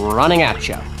hoofprints running at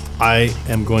you. I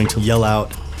am going to yell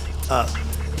out,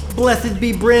 Blessed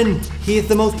be Bryn. He is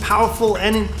the most powerful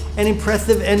and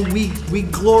impressive, and we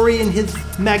glory in his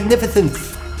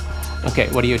magnificence. Okay,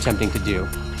 what are you attempting to do?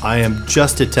 I am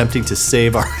just attempting to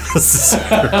save our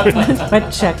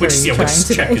What check are you trying Which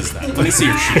to check make? is that? Let me see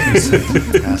your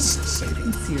sheet. Yes,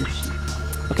 saving. See your sheet.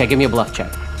 Okay, give me a bluff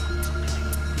check.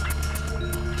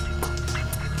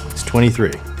 It's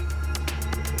 23.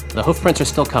 The hoofprints are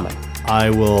still coming. I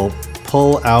will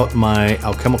pull out my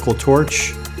alchemical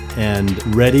torch and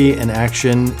ready an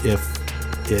action. If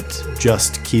it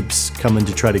just keeps coming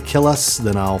to try to kill us,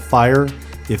 then I'll fire.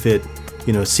 If it,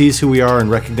 sees who we are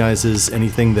and recognizes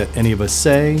anything that any of us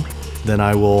say, then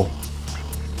I will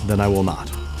not.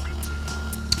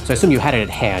 So I assume you had it at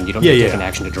hand. You don't need to take an yeah.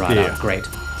 action to draw it Yeah, out. yeah. Great.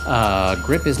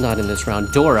 Grip is not in this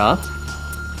round. Dora.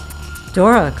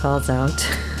 Dora calls out.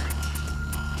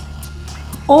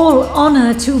 All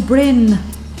honor to Bryn.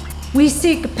 We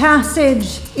seek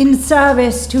passage in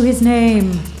service to his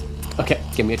name. Okay,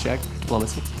 give me a check.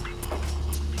 Diplomacy.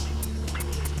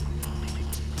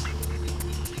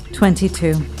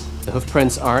 22. The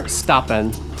hoofprints aren't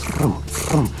stopping. Vroom,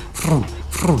 vroom, vroom,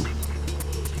 vroom.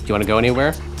 Do you want to go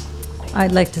anywhere?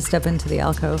 I'd like to step into the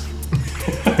alcove.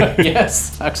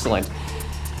 Yes, excellent.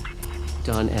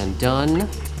 Done and done.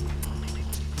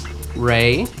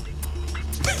 Ray.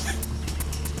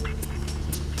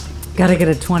 Gotta get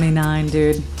a 29,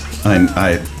 dude.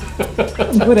 I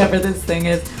Whatever this thing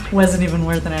is, wasn't even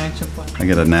worth an action point.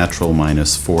 get a natural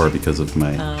 -4 because of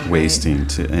my wasting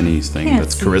to anything Can't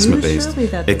that's see charisma you, based, surely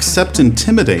that's except okay.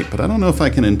 intimidate. But I don't know if I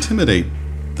can intimidate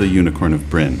the unicorn of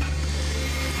Bryn.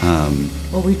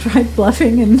 Well, we tried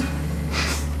bluffing and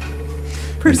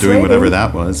And doing whatever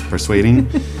that was. Persuading?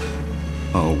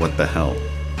 Oh, what the hell.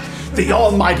 The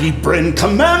almighty Bryn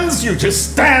commands you to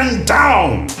stand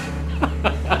down!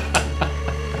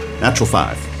 Natural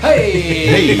 5.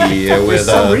 Hey! For with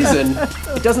some reason,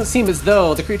 it doesn't seem as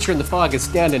though the creature in the fog is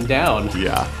standing down.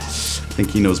 Yeah. I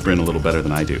think he knows Bryn a little better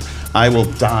than I do. I will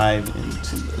dive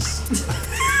into this.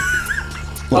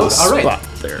 Oh, all right. Spot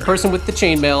there. Person with the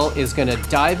chainmail is going to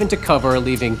dive into cover,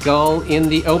 leaving Gull in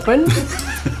the open,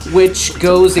 which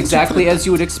goes exactly as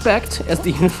you would expect as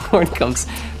the unicorn comes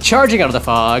charging out of the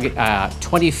fog.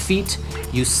 20 feet.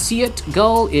 You see it,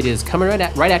 Gull. It is coming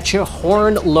right at you,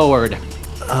 horn lowered.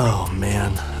 Oh,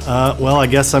 man. Well, I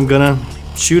guess I'm going to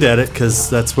shoot at it because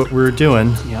that's what we're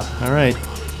doing. Yep. All right.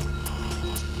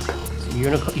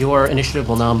 Your initiative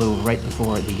will now move right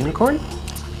before the unicorn.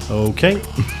 Okay.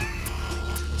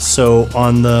 So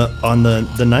on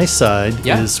the nice side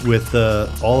is with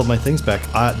all of my things back.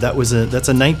 That's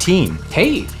a 19.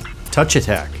 Hey, Touch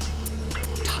attack.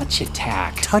 touch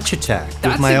attack. Touch attack with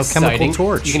That's my exciting. alchemical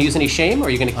torch. You can use any shame, or are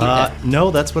you going to keep that?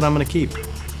 No, that's what I'm going to keep.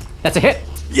 That's a hit.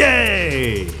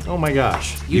 Yay! Oh my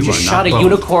gosh. You just are shot not a boned.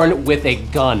 unicorn with a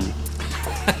gun.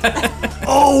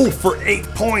 Oh, for 8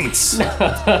 points.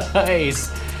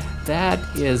 Nice. That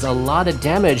is a lot of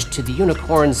damage to the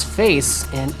unicorn's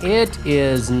face, and it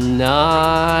is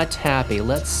not happy.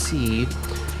 Let's see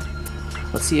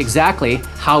exactly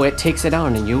how it takes it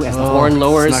out on you as the horn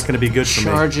lowers. It's not going to be good for me.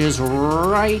 Charges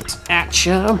right at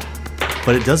you.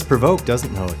 But it does provoke,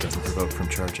 doesn't? No, it doesn't provoke from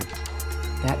charging.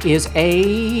 That is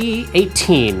a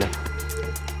 18.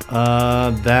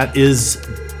 That is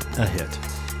a hit.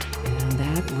 And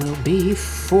that will be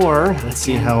 4. Let's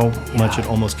see how much it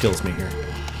almost kills me here.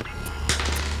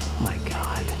 My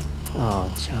God.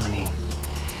 Oh, Johnny.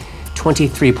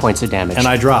 23 points of damage. And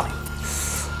I drop.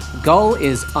 Gull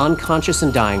is unconscious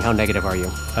and dying. How negative are you?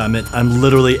 I'm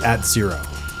literally at 0.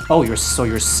 Oh, you're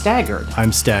staggered.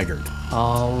 I'm staggered.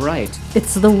 All right.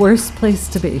 It's the worst place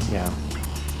to be. Yeah.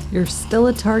 You're still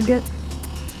a target,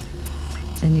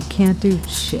 and you can't do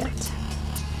shit.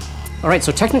 All right,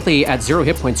 so technically at 0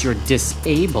 hit points, you're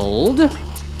disabled. You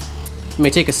may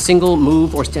take a single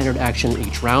move or standard action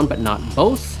each round, but not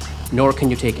both. Nor can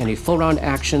you take any full round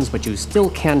actions, but you still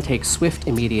can take swift,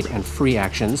 immediate, and free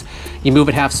actions. You move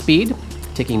at half speed.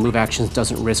 Taking move actions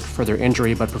doesn't risk further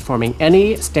injury, but performing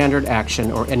any standard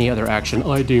action or any other action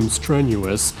I deem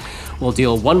strenuous will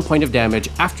deal 1 point of damage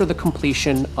after the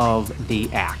completion of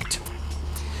the act.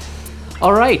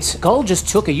 All right, Gull just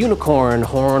took a unicorn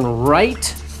horn right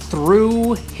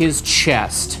through his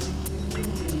chest.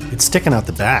 It's sticking out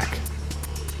the back.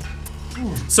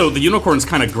 So the unicorn's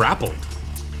kind of grappled.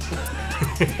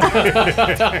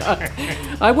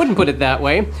 I wouldn't put it that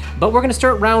way, but we're going to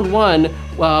start round 1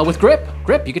 with Grip.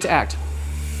 Grip, you get to act.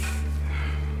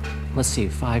 Let's see,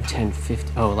 5, 10,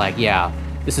 50. Oh, yeah.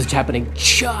 This is happening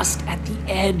just at the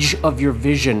edge of your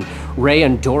vision. Ray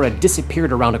and Dora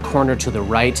disappeared around a corner to the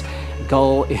right.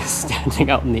 Gull is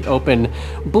standing out in the open,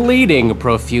 bleeding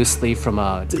profusely from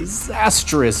a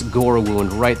disastrous gore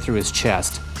wound right through his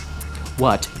chest.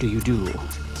 What do you do?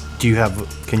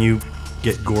 Can you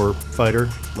get Gore Fighter,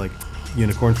 like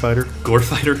Unicorn Fighter? Gore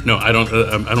fighter? No, I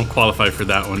don't qualify for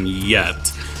that one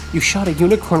yet. You shot a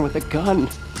unicorn with a gun.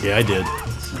 Yeah, I did.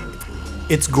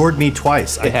 It's gored me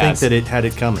twice. I think has. that it had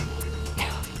it coming.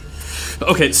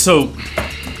 Okay, so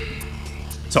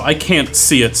I can't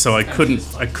see it, so I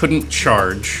couldn't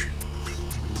charge.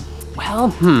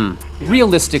 Well,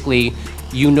 realistically,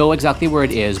 you know exactly where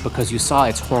it is because you saw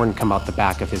its horn come out the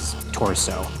back of his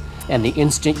torso. And the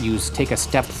instant you take a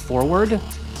step forward,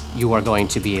 you are going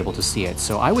to be able to see it.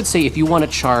 So I would say if you want to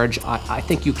charge, I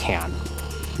think you can.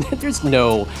 There's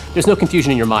no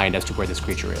confusion in your mind as to where this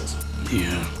creature is.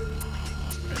 Yeah.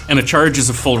 And a charge is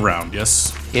a full round,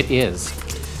 yes? It is.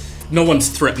 No one's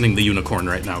threatening the unicorn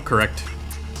right now, correct?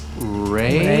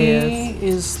 Ray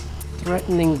is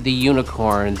threatening the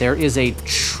unicorn. There is a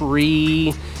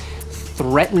tree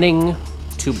threatening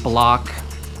to block,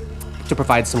 to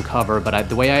provide some cover, but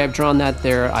the way I have drawn that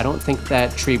there, I don't think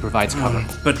that tree provides cover.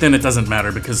 But then it doesn't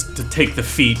matter because to take the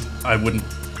feat, I wouldn't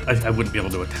be able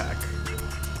to attack.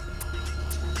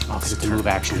 Oh, because it's a move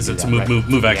action. Because to do it's that, a right?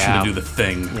 move action Yeah. to do the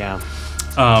thing. Yeah.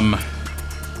 I'm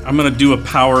gonna do a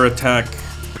power attack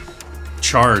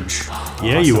charge.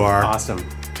 Yeah, you are. Awesome.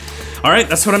 All right,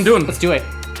 that's what I'm doing. Let's do it.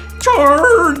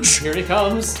 Charge! Here he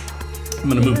comes. I'm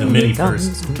gonna move the mini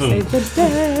first. Boom. Save the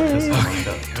day.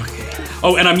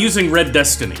 Oh, and I'm using Red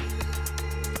Destiny.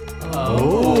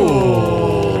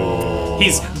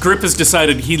 Grip has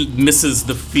decided he misses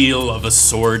the feel of a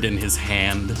sword in his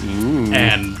hand,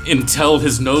 and until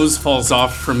his nose falls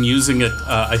off from using it,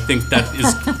 I think that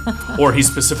is, or he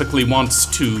specifically wants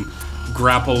to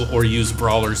grapple or use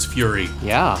Brawler's Fury.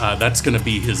 Yeah. That's going to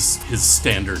be his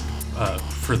standard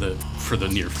for the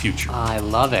near future. I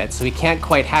love it. So he can't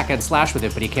quite hack and slash with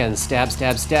it, but he can stab,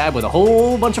 stab, stab with a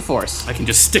whole bunch of force. I can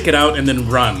just stick it out and then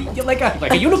run. You're like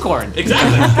a unicorn.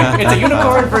 Exactly. It's a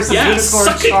unicorn versus unicorn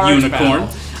suck it, charge unicorn.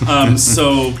 battle.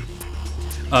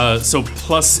 So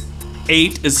plus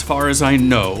 8 as far as I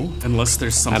know, unless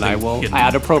there's something And I will hidden.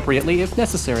 add appropriately if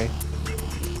necessary.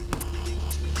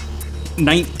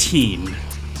 19.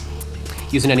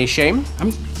 Using any shame?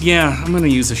 I'm going to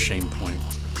use a shame point.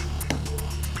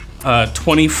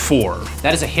 24.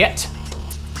 That is a hit.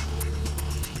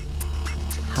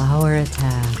 Power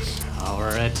attack. Power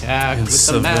attack And with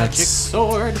so the magic that's-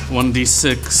 sword.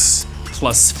 1d6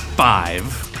 plus 5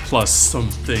 plus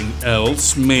something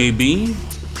else, maybe.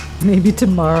 Maybe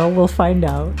tomorrow we'll find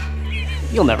out.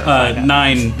 You'll never find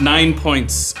out. 9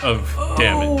 points of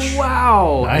damage. Oh,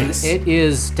 wow. Nice. And it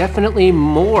is definitely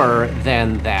more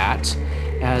than that,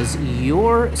 as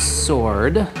your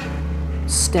sword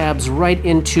stabs right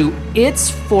into its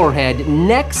forehead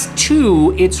next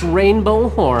to its rainbow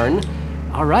horn.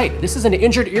 All right, this is an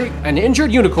injured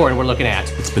unicorn we're looking at.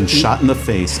 It's been shot in the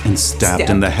face and stabbed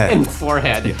in the head. And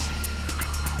forehead.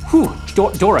 Whew.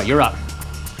 Dora, you're up.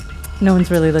 No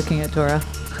one's really looking at Dora.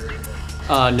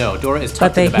 No, Dora is But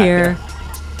tucked they in the back hear,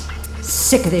 there.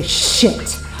 sick of this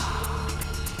shit.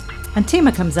 And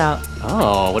Tima comes out.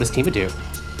 Oh, what does Tima do?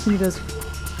 And he goes,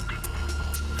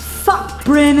 fuck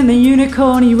Bryn and the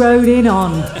unicorn he rode in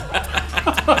on.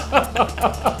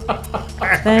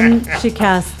 Then she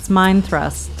casts Mind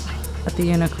Thrust at the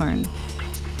unicorn.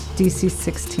 DC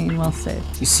 16 will save.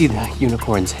 You see the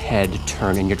unicorn's head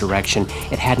turn in your direction.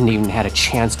 It hadn't even had a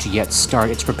chance to yet start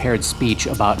its prepared speech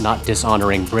about not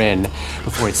dishonoring Bryn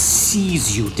before it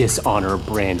sees you dishonor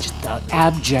Bryn. Just the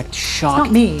abject shock.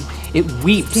 Not me. It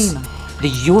weeps. Tina. The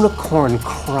unicorn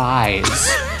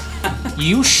cries.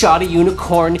 You shot a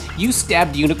unicorn, you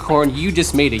stabbed a unicorn, you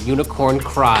just made a unicorn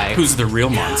cry. Who's the real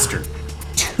monster?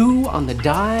 2 on the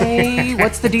die.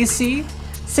 What's the DC?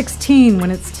 16 when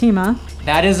it's Tima.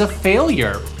 That is a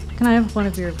failure. Can I have one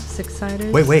of your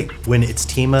 6-siders? Wait. When it's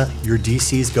Tima, your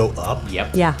DCs go up?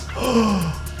 Yep. Yeah.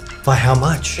 By how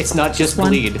much? It's not just one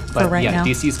bleed, for but right yeah, now.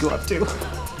 DCs go up too.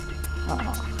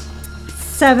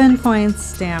 7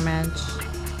 points damage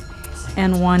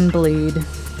and 1 bleed.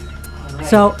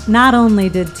 So not only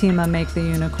did Tima make the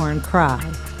unicorn cry,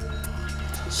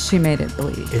 she made it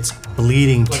bleed. It's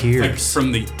bleeding Like tears.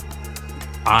 from the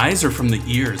eyes or from the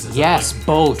ears? Is it Yes,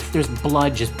 both. There's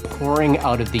blood just pouring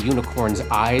out of the unicorn's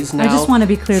eyes now. I just want to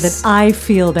be clear that I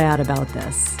feel bad about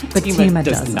this, but Tima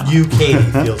does doesn't. not. You, Katie,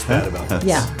 feels bad about that.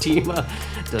 Yeah, Tima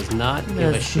does not give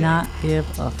a does shit. not give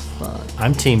a fuck.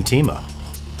 I'm Team Tima.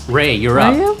 Ray, you're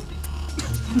Are up. you?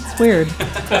 It's weird.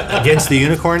 Against the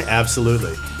unicorn?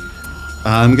 Absolutely.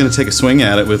 I'm going to take a swing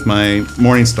at it with my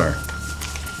Morning Star.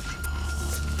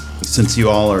 Since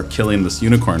you all are killing this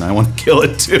unicorn, I want to kill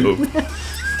it too.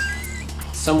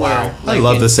 Somewhere. I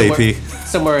love this AP.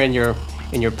 Somewhere in your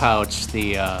pouch,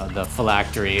 the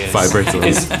phylactery is Vibrates a little.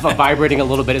 is vibrating a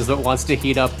little bit as though it wants to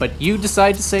heat up, but you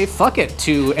decide to say fuck it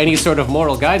to any sort of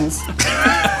moral guidance.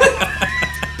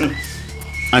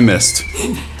 I missed.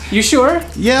 You sure?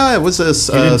 Yeah, it was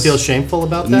a. You didn't feel shameful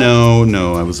about that?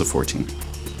 No, I was a 14.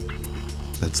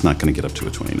 That's not going to get up to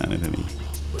a 29 at any.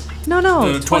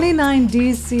 No, tw- 29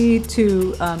 DC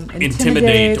to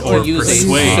Intimidate or use a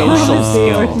persuade. social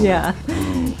skill.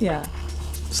 Yeah.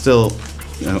 Still,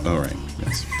 all right.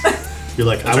 Yes. You're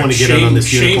like, I want to get in on this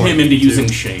Shame unicorn. him into too. using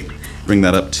shame. Bring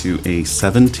that up to a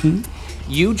 17.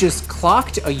 You just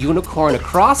clocked a unicorn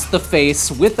across the face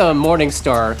with a Morning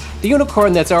Star. The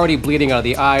unicorn that's already bleeding out of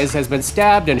the eyes has been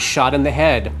stabbed and shot in the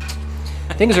head.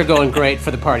 Things are going great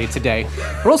for the party today.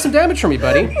 Roll some damage for me,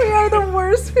 buddy. We are the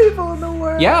worst people in the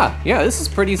world. Yeah, this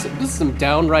is some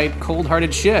downright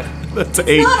cold-hearted shit. That's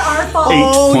 8. Not our fault.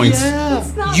 8 points.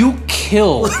 It's not. You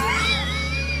killed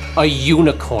a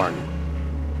unicorn.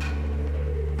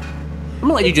 I'm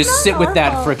gonna let you just sit with our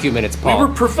that fault. for a few minutes, We Paul.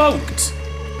 were provoked.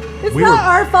 It's we not were-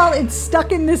 our fault. It's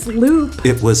stuck in this loop.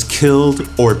 It was killed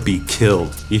or be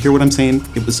killed. You hear what I'm saying?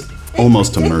 It was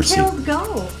almost a mercy. Killed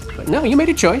go. But no, you made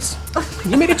a choice.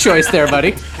 You made a choice there,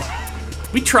 buddy.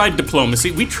 We tried diplomacy.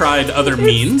 We tried other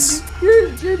means.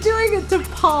 You're doing it to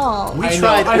Paul. We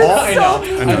tried I all.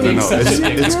 know. No.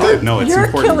 It's good. No, it's You're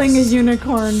important. killing a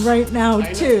unicorn right now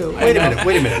too. Wait a minute.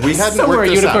 We hadn't Somewhere worked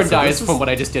a this unicorn out, so dies this is- from what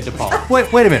I just did to Paul.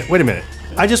 Wait a minute.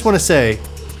 I just want to say,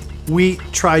 we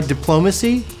tried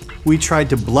diplomacy, We tried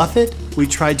to bluff it. We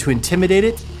tried to intimidate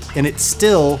it, and it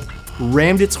still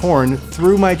rammed its horn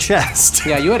through my chest.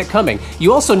 Yeah, you had it coming.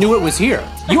 You also knew it was here.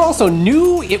 You also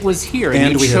knew it was here.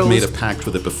 And we chose... had made a pact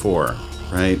with it before,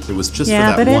 right? It was just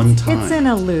Yeah, for that but one time. it's in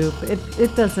a loop.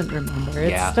 It doesn't remember.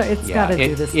 It's got to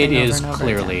do this thing It is over and over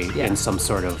clearly again. Yeah. in some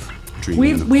sort of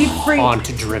We've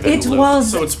haunt-driven It loop.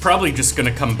 was So it's probably just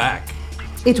going to come back.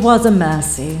 It was a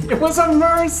mercy. It was a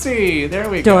mercy. There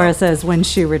we Dora go. says when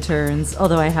she returns,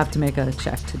 although I have to make a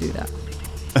check to do that.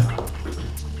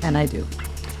 And I do.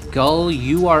 Gull,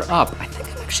 you are up. I think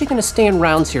I'm actually going to stay in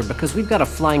rounds here because we've got a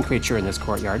flying creature in this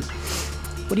courtyard.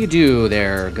 What do you do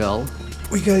there, Gull?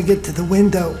 We gotta get to the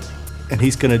window. And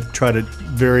he's gonna try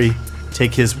to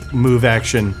take his move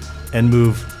action and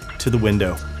move to the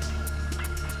window.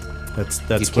 That's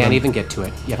You what can't I'm- even get to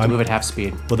it. You have to move at half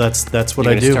speed. Well, that's what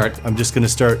You're I gonna do. start. I'm just gonna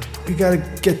start. We gotta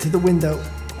get to the window.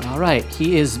 All right,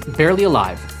 he is barely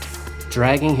alive,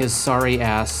 dragging his sorry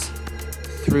ass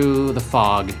through the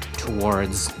fog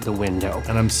towards the window.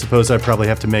 And I suppose I probably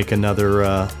have to make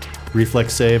another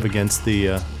reflex save against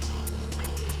the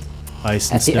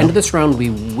ice and At the snow. end of this round, we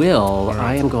will.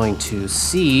 I am going to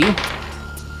see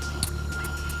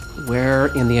where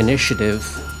in the initiative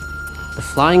the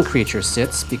flying creature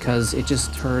sits because it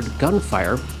just heard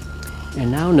gunfire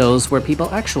and now knows where people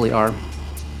actually are.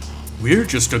 We're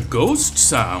just a ghost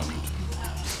sound.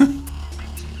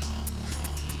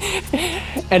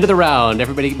 End of the round.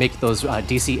 Everybody make those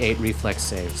DC 8 reflex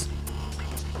saves.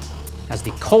 As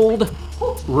the cold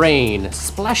rain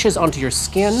splashes onto your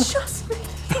skin.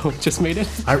 Just made it.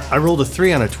 I rolled a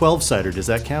 3 on a 12-sider. Does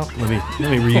that count? Let me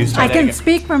reuse I that. can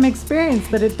speak from experience,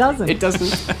 but it doesn't. It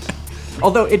doesn't.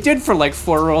 Although it did for like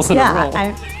 4 rolls in a row.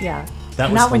 Yeah. That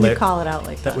was Not when you hilar- call it out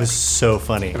like that. That was so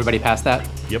funny. Everybody passed that?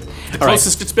 Yep. The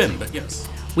closest it's been, but yes.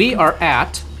 We are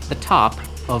at the top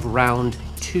of round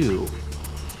 2.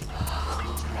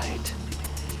 Right.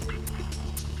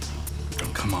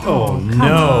 Oh, come on. Oh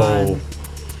no.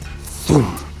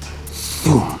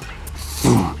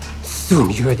 Boom,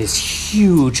 you hear this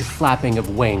huge flapping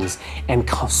of wings and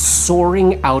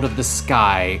soaring out of the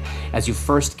sky. As you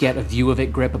first get a view of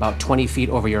it, Grip, about 20 feet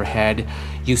over your head,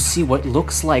 you see what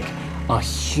looks like a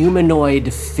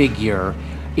humanoid figure.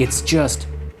 It's just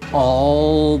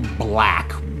all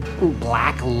black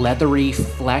leathery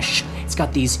flesh. It's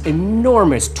got these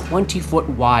enormous 20-foot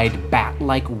wide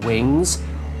bat-like wings,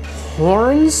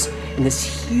 horns, and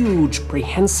this huge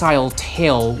prehensile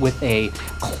tail with a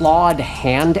clawed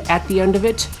hand at the end of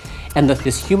it. And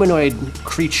this humanoid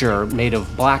creature made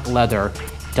of black leather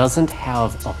doesn't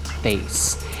have a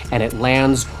face. And it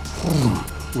lands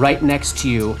right next to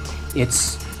you.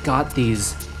 It's got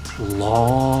these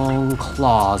long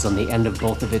claws on the end of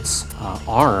both of its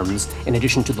arms, in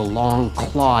addition to the long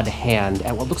clawed hand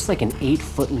and what looks like an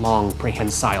 8-foot-long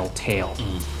prehensile tail.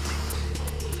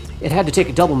 It had to take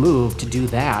a double move to do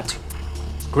that.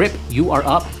 Grip, you are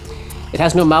up. It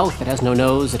has no mouth, it has no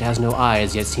nose, it has no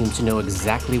eyes, yet seems to know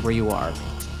exactly where you are.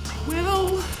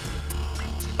 Well.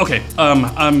 Okay,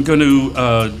 I'm going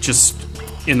to just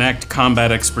enact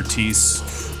combat expertise.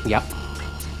 Yep.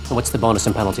 And what's the bonus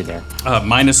and penalty there?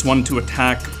 -1 to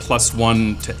attack,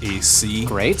 +1 to AC.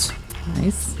 Great.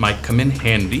 Nice. Might come in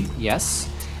handy. Yes.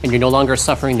 And you're no longer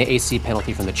suffering the AC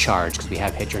penalty from the charge because we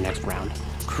have hit your next round.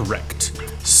 Correct.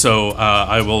 So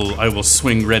I will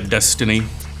swing Red Destiny.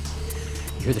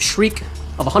 You hear the shriek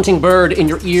of a hunting bird in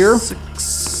your ear.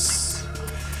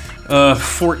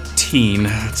 14.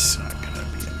 That's not gonna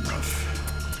be enough.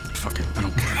 Fuck it, I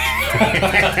don't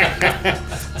care.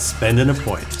 Spending a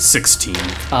point. 16.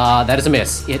 That is a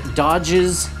miss. It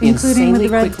dodges Including insanely with the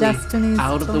Red quickly Destiny's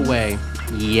out of the bonus? way.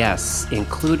 Yes,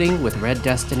 including with Red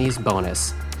Destiny's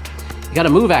bonus. You got a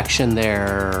move action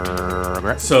there.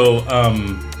 So,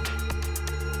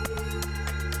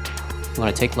 You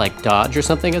want to take like dodge or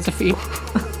something as a feat?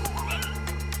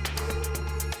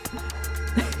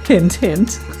 Hint,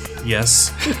 hint.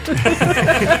 yes.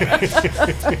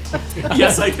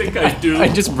 Yes, I think I do. I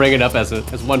just bring it up as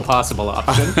one possible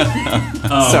option.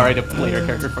 Sorry to play your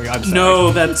character for you. I'm sorry.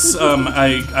 No, that's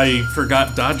I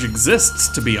forgot dodge exists,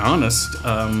 to be honest.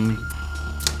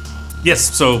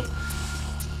 Yes, so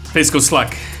face goes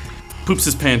slack, poops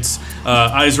his pants,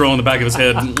 eyes roll in the back of his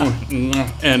head,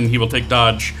 and he will take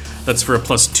dodge. That's for a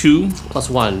 +2.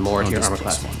 +1 more to your Just armor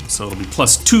class. +1. So it'll be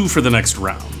 +2 for the next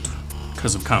round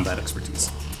because of combat expertise.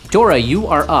 Dora, you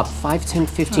are up 5, 10,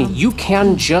 15. You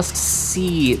can just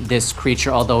see this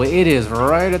creature, although it is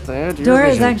right at the edge of your Dora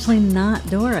is vision. actually not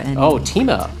Dora anymore. Oh,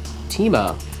 Tima.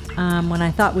 When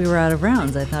I thought we were out of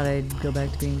rounds, I thought I'd go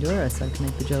back to being Dora so I could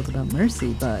make the joke about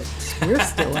Mercy, but we're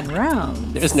still in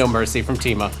rounds. There's no mercy from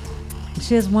Tima.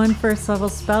 She has one first level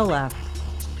spell left.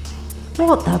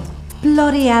 What the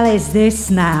bloody hell is this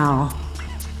now?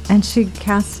 And she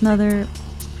casts another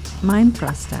Mind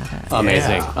Thrust at it.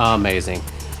 Amazing, amazing.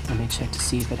 Let me check to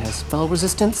see if it has spell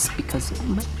resistance, because it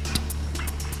might.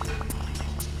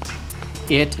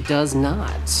 It does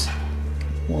not.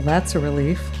 Well, that's a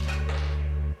relief.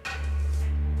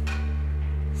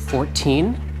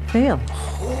 14. Fail.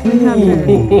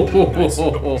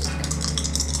 300.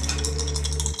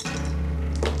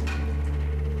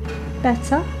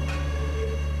 Better.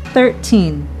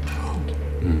 13.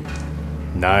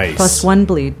 Nice. Plus 1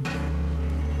 bleed.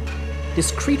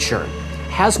 This creature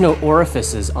has no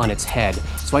orifices on its head,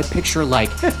 so I picture like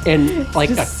a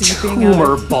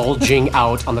tumor bulging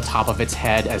out on the top of its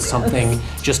head as something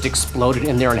just exploded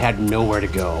in there and had nowhere to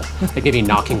go. Like maybe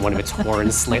knocking one of its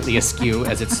horns slightly askew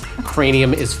as its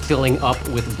cranium is filling up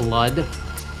with blood.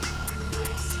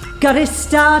 Got it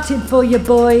started for you,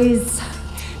 boys.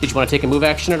 Did you want to take a move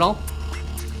action at all?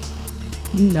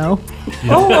 No.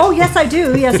 Oh, yes, I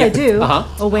do. Yes, I do. Uh-huh.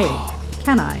 Oh, wait.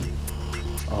 Can I?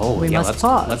 Oh, We yeah, must let's,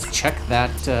 pause. let's check that,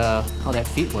 how that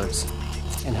feat works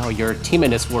and how your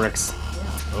Timaness works.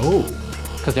 Oh.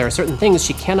 Because there are certain things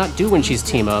she cannot do when she's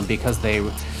Tima because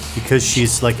Because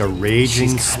she's like a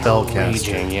raging she's kind of spellcaster.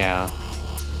 raging, yeah.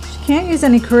 She can't use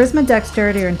any charisma,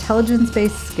 dexterity, or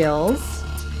intelligence-based skills.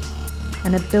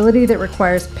 An ability that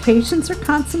requires patience or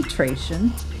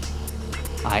concentration.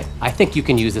 I think you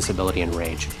can use this ability in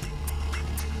Rage.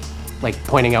 Like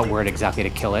pointing out where exactly to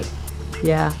kill it.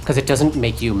 Yeah. Because it doesn't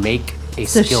make you make a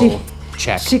So skill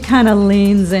check. She kind of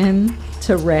leans in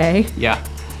to Ray, Yeah.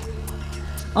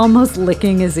 almost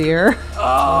licking his ear,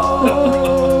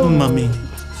 Mummy.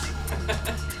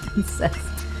 and says,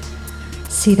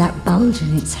 "See that bulge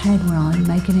in its head where I'm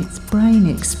making its brain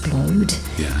explode?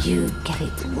 Yeah. You get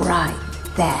it right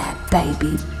there,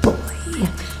 baby boy."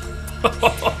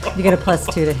 You get a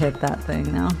 +2 to hit that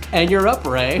thing now. And you're up,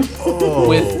 Ray.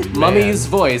 With Mummy's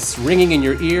voice ringing in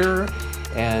your ear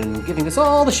and giving us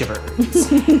all the shivers.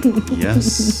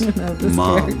 Yes, This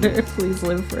Mom. character, please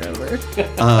live forever.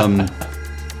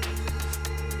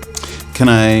 Can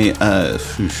I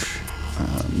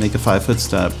make a 5-foot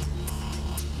step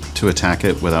to attack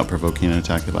it without provoking an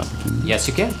attack of opportunity? Yes,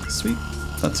 you can. Sweet.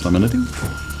 That's what I'm gonna do.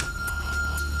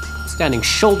 Standing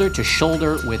shoulder to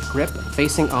shoulder with Grip,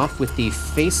 facing off with the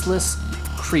faceless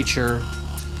creature.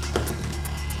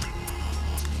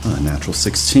 Natural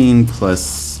 16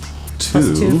 plus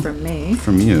 2. +2 from me.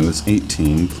 From you is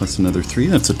 18 plus another 3.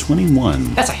 That's a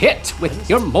 21. That's a hit with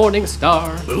your Morning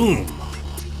Star. Boom.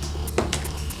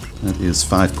 That is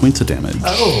 5 points of damage.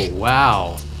 Oh,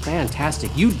 wow.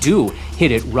 Fantastic. You do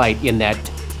hit it right in that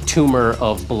tumor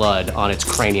of blood on its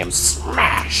cranium.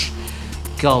 Smash!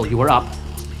 Gull, you are up.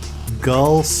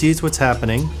 Gull sees what's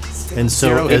happening, and so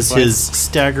Zero hit as points. his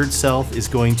staggered self is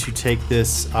going to take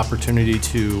this opportunity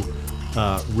to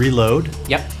reload,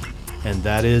 Yep. and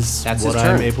that is That's what his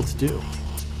I'm turn. able to do.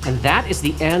 And that is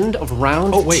the end of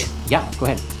round. Oh, wait. Yeah, go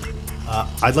ahead.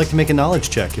 I'd like to make a knowledge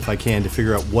check if I can to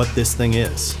figure out what this thing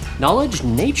is. Knowledge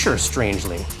nature,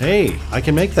 strangely. Hey, I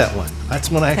can make that one.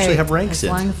 That's one I actually Hey, have ranks as in.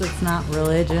 long as it's not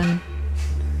religion.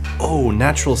 Oh,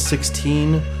 natural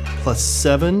 16 plus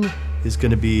 7 is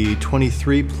going to be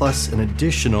 23 plus an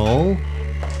additional.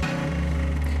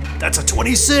 That's a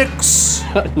 26!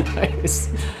 Nice.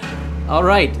 All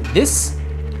right, this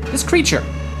creature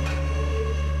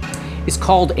is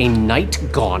called a night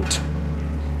gaunt.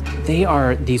 They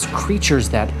are these creatures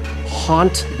that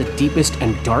haunt the deepest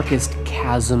and darkest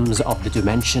chasms of the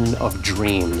dimension of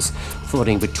dreams,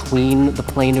 floating between the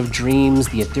plane of dreams,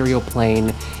 the ethereal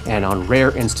plane, and on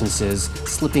rare instances,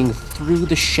 slipping through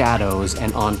the shadows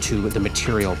and onto the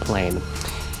material plane.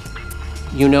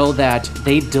 You know that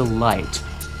they delight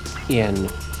in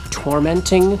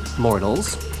tormenting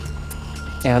mortals,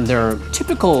 and their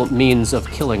typical means of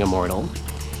killing a mortal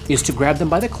is to grab them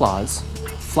by the claws,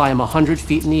 fly them 100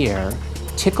 feet in the air,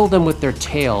 tickle them with their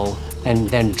tail, and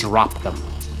then drop them.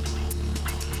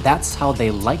 That's how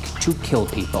they like to kill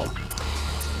people.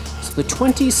 So the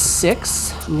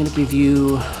 26, I'm going to give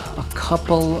you a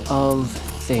couple of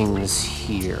things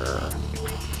here.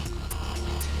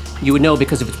 You would know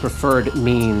because of its preferred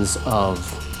means of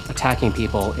attacking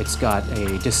people, it's got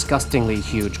a disgustingly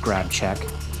huge grab check,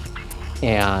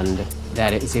 and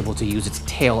that it is able to use its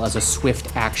tail as a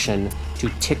swift action to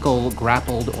tickle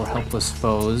grappled or helpless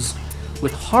foes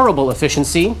with horrible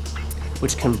efficiency,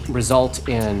 which can result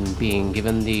in being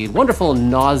given the wonderful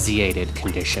nauseated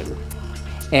condition.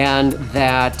 And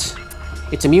that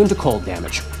it's immune to cold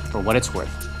damage, for what it's worth.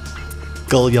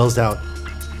 Gull yells out,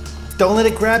 "Don't let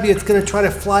it grab you, it's going to try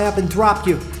to fly up and drop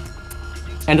you."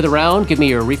 End of the round, give me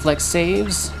your reflex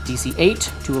saves, DC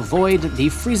 8, to avoid the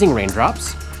freezing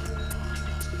raindrops.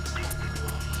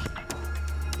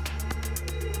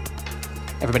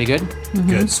 Everybody good?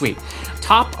 Good. Sweet.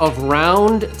 Top of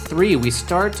round 3. We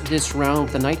start this round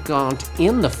with the Night Gaunt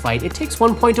in the fight. It takes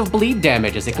 1 point of bleed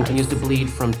damage as it continues to bleed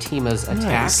from Tima's attack.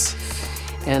 Nice.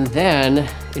 And then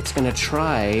it's going to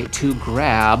try to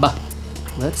grab.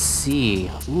 Let's see.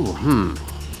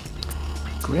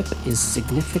 Grip is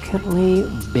significantly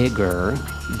bigger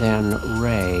than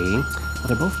Ray. Well,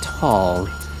 they're both tall.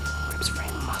 Grip's very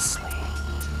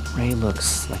muscly. Ray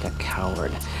looks like a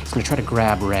coward. It's going to try to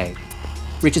grab Ray.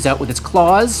 Reaches out with its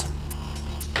claws.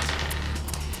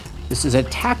 This is an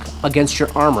attack against your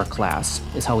armor class,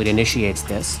 is how it initiates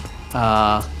this.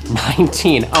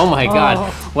 19. Oh my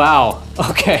god. Wow.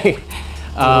 Okay.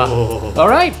 All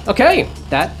right. Okay.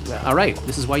 All right.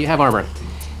 This is why you have armor.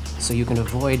 So you can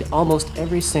avoid almost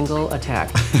every single attack.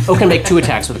 Oh, can make 2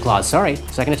 attacks with the claws. Sorry.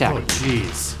 Second attack. Oh,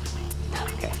 jeez.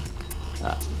 Okay.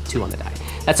 2 on the die.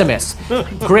 That's a miss.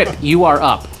 Grip, you are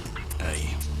up.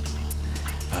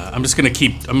 I'm just gonna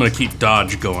keep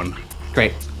dodge going,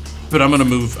 Great. but I'm gonna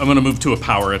move to a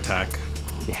power attack.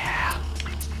 Yeah.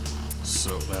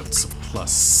 So that's a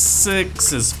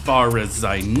 +6 as far as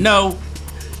I know.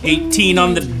 18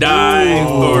 on the die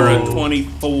for a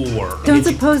 24. Don't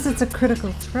suppose it's a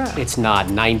critical threat. It's not.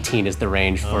 19 is the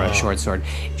range for a short sword.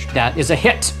 That is a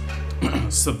hit.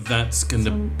 So that's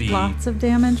gonna be Lots of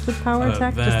damage with power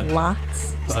attack, that- just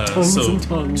lots. so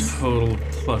total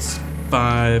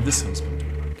 +5. This sounds good.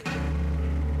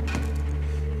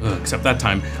 Except that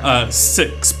time,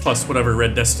 6 plus whatever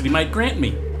Red Destiny might grant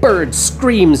me. Bird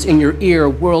screams in your ear.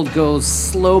 World goes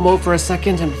slow-mo for a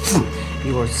second, and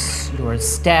your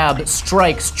stab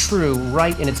strikes true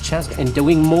right in its chest and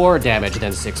doing more damage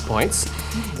than 6 points.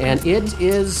 And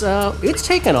it's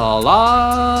taken a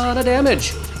lot of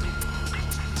damage.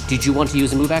 Did you want to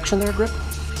use a move action there, Grip?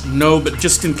 No, but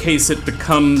just in case it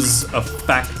becomes a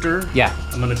factor, Yeah.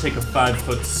 I'm gonna take a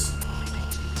 5-foot.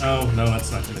 Oh no,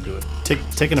 that's not gonna do it.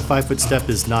 Taking a 5-foot step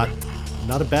is not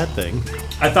a bad thing.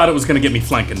 I thought it was gonna get me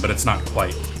flanking, but it's not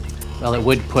quite. Well, it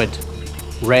would put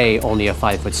Ray only a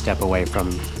 5-foot step away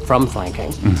from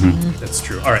flanking. That's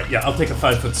true. All right, yeah, I'll take a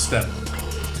 5-foot step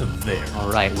to there. All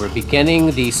right, we're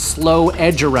beginning the slow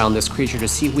edge around this creature to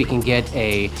see if we can get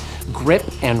a Grip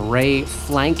and Ray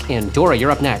flank in. Dora,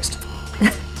 you're up next.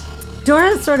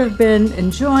 Dora's sort of been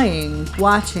enjoying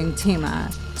watching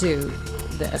Tima do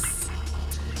this.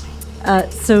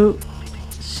 So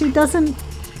she doesn't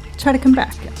try to come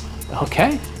back.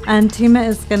 Okay. And Tima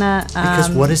is gonna.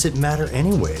 Because what does it matter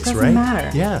anyways, Doesn't right?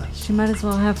 matter. Yeah. She might as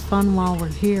well have fun while we're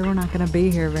here. We're not gonna be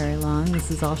here very long.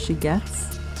 This is all she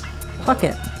gets. Fuck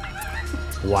it.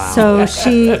 Wow. So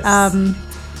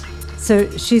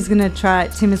she's gonna try.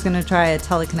 Tima's gonna try a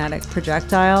telekinetic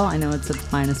projectile. I know it's a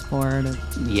 -4 to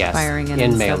Yes, firing it in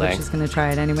and stuff, melee. but she's gonna try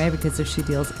it anyway because if she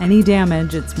deals any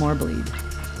damage, it's more bleed.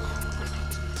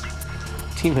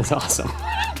 Team is awesome.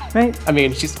 Right? I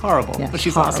mean, she's horrible, Yeah, but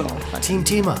she's horrible. awesome. Team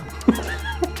Tima.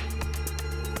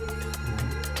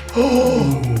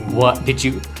 What did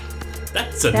you?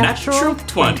 That's a natural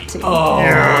 20. Oh,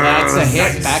 that's a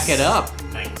hit. Back it up.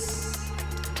 Nice.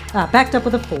 Backed up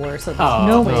with a 4, so there's Oh,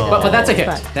 no way. but that's a hit.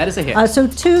 But, That is a hit. so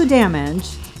 2 damage,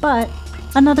 but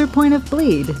another point of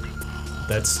bleed.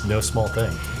 That's no small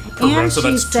thing. Per And round, so she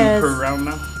that's 2 says- per round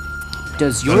now?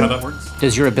 does Is that how that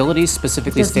works? your abilities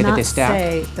specifically Does say that not they stack?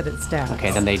 say that it stacks.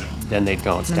 Okay, then they don't they stack.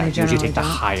 You usually generally take the don't.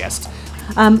 highest.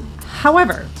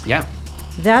 However, Yeah.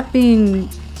 that being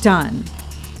done,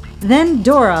 then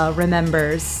Dora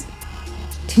remembers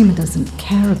Tima doesn't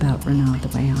care about Renaud the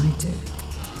way I do.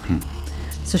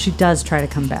 So she does try to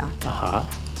come back. Uh-huh.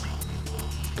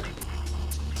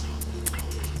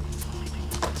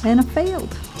 And it failed.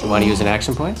 Do you want to use an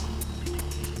action point?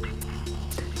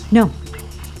 No.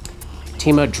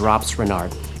 Tima drops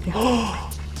Renard.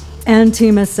 And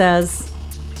Tima says,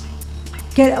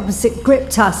 "Get opposite Grip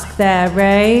Tusk there,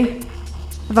 Ray.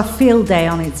 Have a field day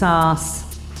on its ass.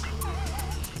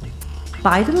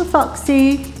 Bye, little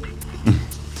foxy."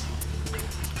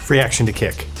 Free action to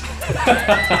kick.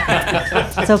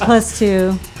 So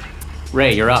 +2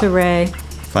 Ray, you're up. to Ray,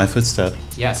 5-foot step.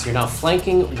 Yes, you're now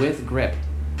flanking with Grip.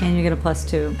 and you get a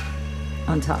 +2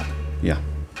 on top. Yeah.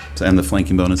 So, and the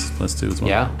flanking bonus is +2 as well.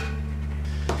 Yeah.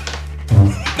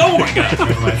 Oh my god!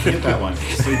 Hit that one.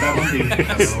 Sweep that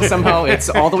one. Somehow it's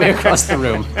all the way across the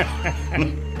room.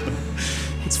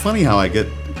 It's funny how I get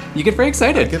You get very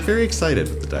excited. very excited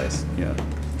with the dice. Yeah.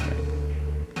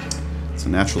 It's a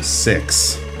natural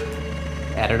 6.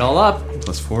 Add it all up.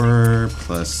 +4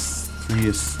 +3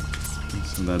 is,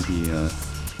 so that'd be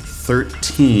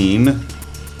 13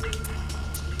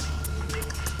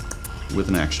 with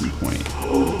an action point.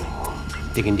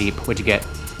 Digging deep. What'd you get?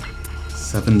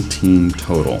 17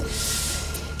 total.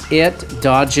 It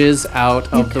dodges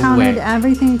out of the way.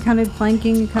 Everything. You counted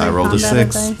flanking. You counted I rolled a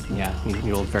combat 6. Yeah,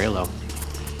 you rolled very low.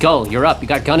 Gull, you're up. You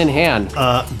got gun in hand.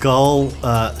 Gull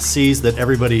sees that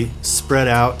everybody spread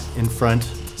out in front,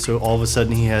 so all of a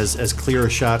sudden he has as clear a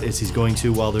shot as he's going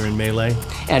to while they're in melee.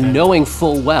 And knowing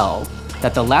full well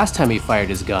that the last time he fired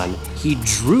his gun, he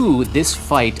drew this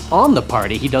fight on the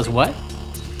party. He does what?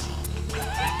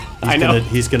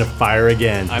 He's gonna fire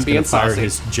again. I'm He's being gonna fire saucy.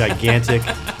 his gigantic,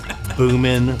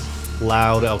 booming,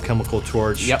 loud alchemical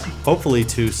torch. Yep. Hopefully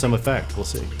to some effect. We'll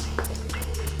see.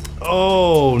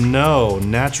 Oh no,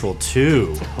 natural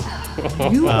 2.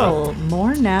 You roll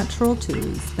more natural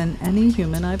 2s than any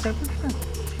human I've ever met.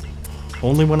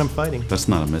 Only when I'm fighting. That's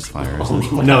not a misfire, is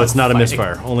it? No, it's not a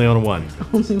misfire. Only on a 1.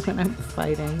 Only when I'm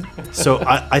fighting. So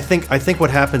I think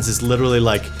what happens is literally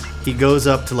like he goes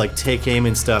up to like take aim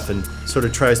and stuff and sort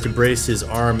of tries to brace his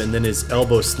arm, and then his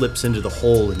elbow slips into the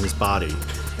hole in his body.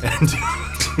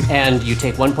 And And you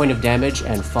take 1 point of damage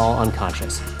and fall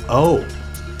unconscious. oh,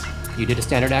 You did a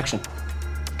standard action.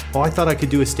 I thought I could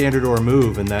do a standard or a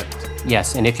move, and that.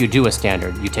 Yes, and if you do a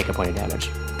standard, you take a point of damage.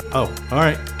 Oh, all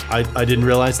right. I didn't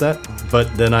realize that,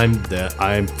 but then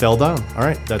I fell down. All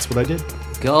right, that's what I did.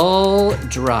 Gull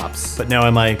drops. But now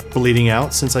am I bleeding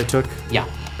out since I took? Yeah.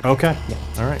 Okay.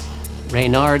 All right.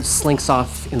 Reynard slinks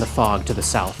off in the fog to the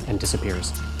south and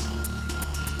disappears.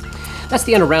 That's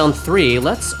the end of round 3.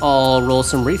 Let's all roll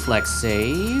some reflex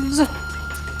saves.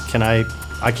 Can I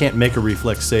can't make a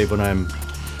reflex save when I'm.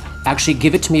 Actually,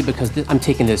 give it to me because I'm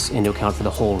taking this into account for the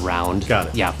whole round. Got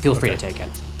it. Yeah, feel free to Okay. take it.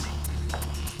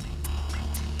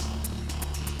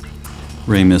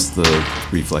 Ray missed the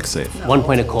reflex save. 1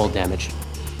 point of cold damage.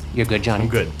 You're good, Johnny? I'm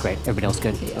good. Great. Everybody else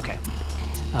good? Okay.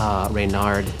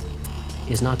 Reynard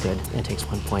is not good and takes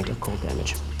 1 point of cold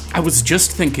damage. I was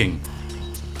just thinking,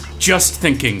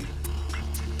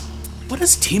 what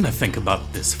does Tima think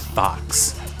about this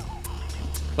fox?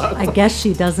 I guess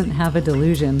she doesn't have a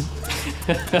delusion.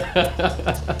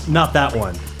 Not that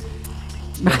one.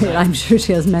 I'm sure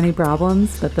she has many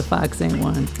problems, but the fox ain't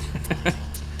one.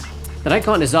 The Night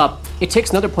Gauntlet is up. It takes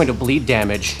another point of bleed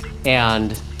damage,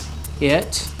 and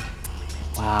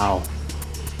wow.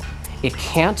 It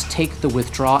can't take the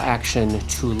withdraw action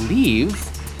to leave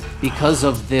because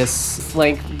of this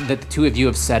flank that the two of you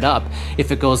have set up.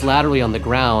 If it goes laterally on the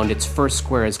ground, its first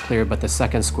square is clear, but the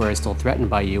second square is still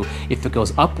threatened by you. If it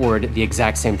goes upward, the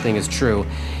exact same thing is true.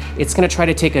 It's going to try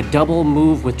to take a double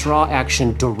move withdraw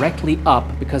action directly up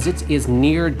because it is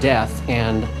near death,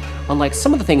 and unlike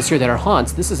some of the things here that are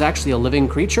haunts, this is actually a living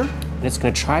creature, and it's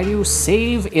going to try to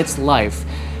save its life.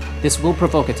 This will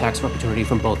provoke attacks of opportunity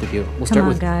from both of you.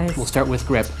 Guys. We'll start with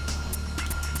Grip.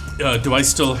 Do I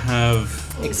still have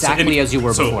Exactly as you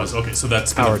were so it before. was, okay, so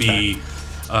that's Power going to be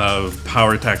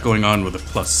power attack going on with a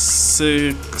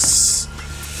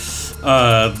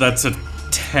 +6. That's a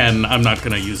 10. I'm not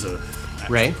going to use a.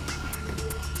 Ray?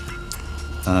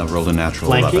 Rolled a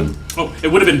natural Flanking? 11. Oh, it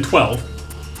would have been 12.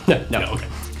 No. Yeah, okay.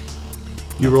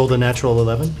 You rolled a natural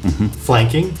 11.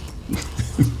 Flanking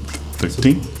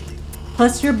 13?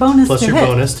 Plus your bonus plus to your hit.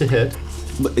 bonus to hit.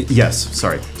 Yes,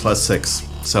 sorry, +6.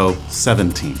 So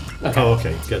 17. Oh,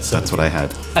 okay. Got 7. That's what I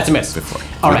had That's a miss. before.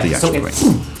 All with right, the so extra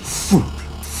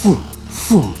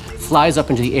it point. flies up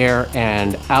into the air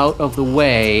and out of the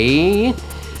way.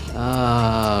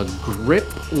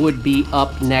 Grip would be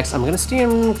up next. I'm going to stay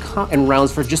in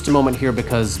rounds for just a moment here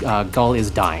because Gull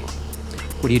is dying.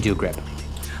 What do you do, Grip?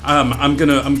 I'm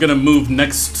gonna move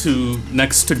next to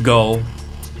Gull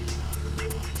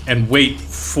and wait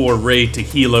for Ray to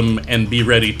heal him and be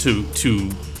ready to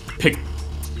pick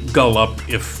Gull up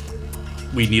if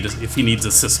he needs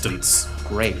assistance.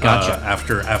 Great, gotcha.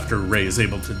 After Ray is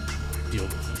able to deal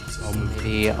with him. So I'll move.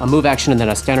 A move action and then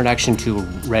a standard action to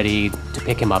ready to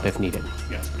pick him up if needed.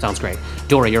 Yeah. Sounds great.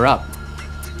 Dora, you're up.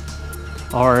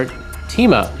 Or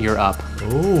Tima, you're up.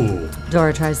 Ooh.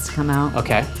 Dora tries to come out.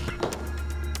 Okay.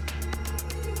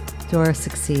 Dora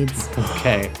succeeds.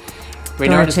 Okay. Dora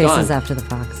Reynard is chases gone. after the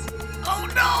fox. Oh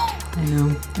no! I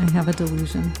know. I have a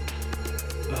delusion.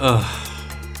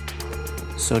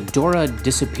 So Dora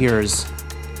disappears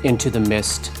into the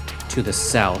mist to the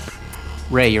south.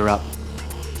 Ray, you're up.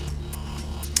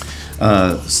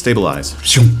 Stabilize.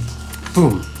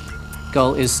 Boom.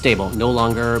 Gull is stable, no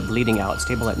longer bleeding out.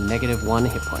 Stable at -1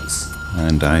 hit points.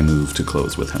 And I move to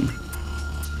close with him.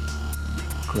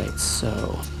 Great.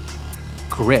 So,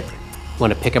 Grip.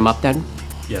 Want to pick him up then?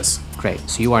 Yes. Great.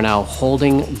 So you are now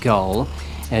holding Gull,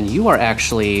 and you are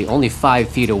actually only 5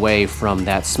 feet away from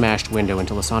that smashed window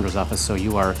into Lissandra's office. So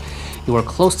you are You are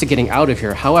close to getting out of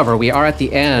here. However, we are at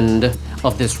the end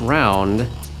of this round,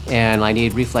 and I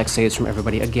need reflex saves from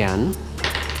everybody again.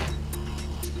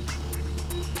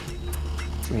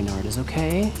 Reynard is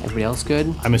okay. Everybody else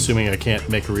good? I'm assuming I can't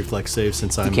make a reflex save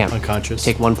since I'm Can't. unconscious.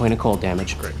 Take 1 point of cold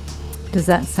damage. Great. Does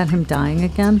that set him dying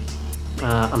again?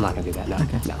 I'm not gonna do that, no.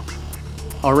 Okay. No.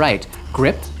 All right,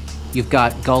 Grip, you've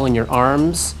got Gull in your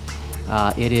arms.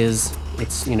 So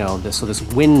this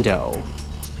window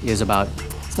is about,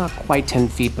 it's not quite 10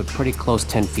 feet, but pretty close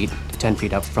 10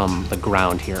 feet up from the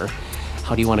ground here.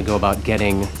 How do you want to go about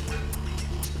getting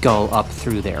Gull up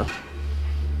through there?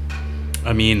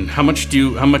 I mean, how much do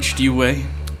you weigh?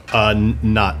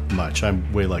 Not much. I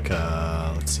weigh like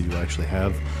let's see, do I actually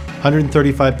have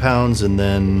 135 pounds, and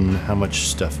then how much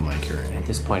stuff am I carrying? At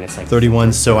this point, it's like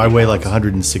 31, so I weigh like pounds.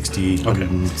 160,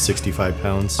 165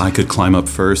 pounds. I could climb up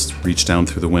first, reach down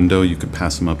through the window. You could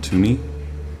pass them up to me.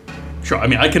 Sure. I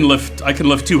mean, I can lift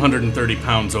 230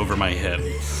 pounds over my head,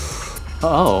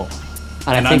 Oh.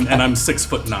 and I'm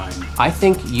 6'9", I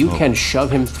think you can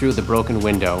shove him through the broken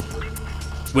window.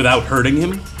 without hurting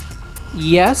him.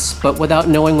 Yes, but without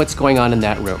knowing what's going on in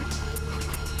that room.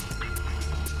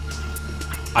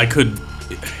 I could,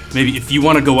 maybe if you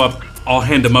want to go up, I'll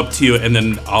hand him up to you, and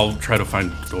then I'll try to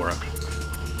find Dora.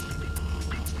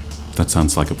 That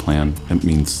sounds like a plan. It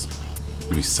means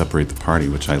we separate the party,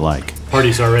 which I like.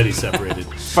 Party's already separated.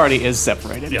 Party is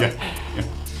separated. Yeah.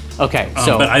 Okay,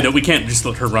 so But we can't just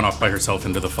let her run off by herself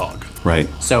into the fog. Right.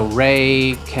 so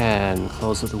Ray can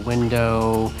close the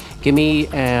window. Give me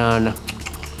an.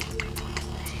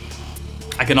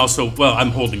 I can also, well,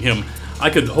 I'm holding him. I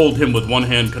could hold him with one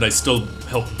hand. Could I still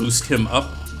help boost him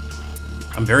up?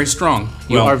 I'm very strong.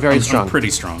 You are very I'm strong. pretty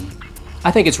strong.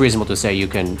 I think it's reasonable to say you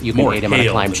can More aid him on a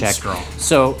hale climb than check. strong.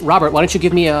 So Robert, why don't you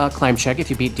give me a climb check? If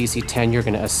you beat DC 10, you're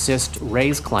going to assist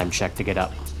Ray's climb check to get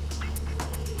up.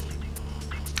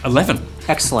 11.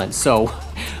 Excellent. So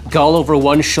Gull over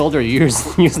one shoulder, you're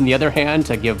using the other hand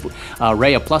to give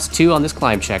Ray a +2 on this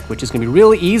climb check, which is going to be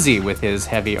really easy with his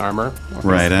heavy armor.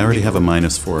 Right. I already have a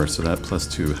 -4, so that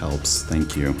 +2 helps.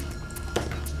 Thank you.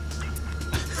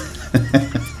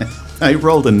 I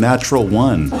rolled a natural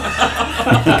 1.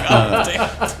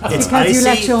 It's Because you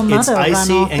let your it's mother run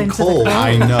icy off and into the cold. crowd.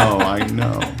 I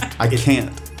know. I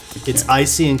can't. It's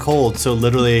icy and cold, so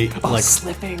literally, like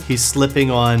slipping. he's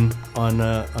slipping on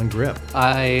Grip.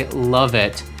 I love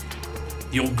it.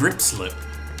 The old grip slip.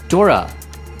 Dora,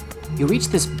 you reach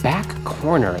this back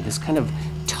corner, this kind of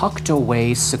tucked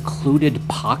away, secluded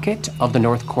pocket of the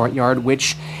north courtyard,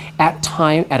 which at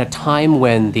a time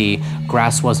when the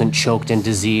grass wasn't choked in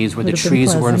disease, where the Would have been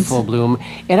trees were in pleasant. full bloom,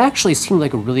 it actually seemed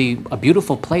like a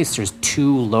beautiful place. There's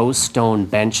 2 low stone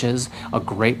benches, a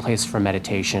great place for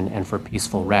meditation and for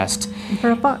peaceful rest. And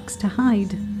for a box to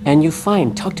hide. And you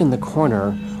find, tucked in the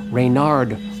corner,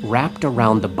 Reynard wrapped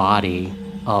around the body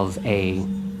of a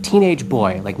teenage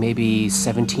boy, like maybe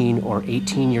 17 or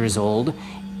 18 years old,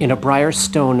 in a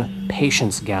Briarstone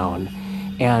patient's gown.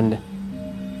 And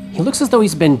he looks as though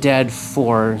he's been dead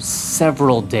for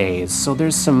several days, so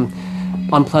there's some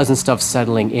unpleasant stuff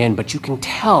settling in, but you can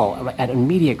tell at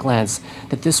immediate glance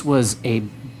that this was a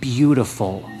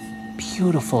beautiful,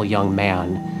 beautiful young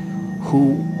man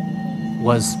who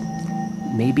was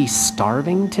maybe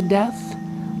starving to death,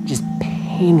 just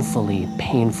painfully,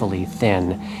 painfully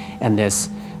thin. And this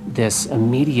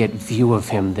immediate view of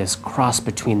him, this cross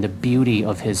between the beauty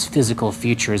of his physical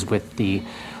features with the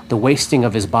wasting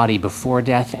of his body before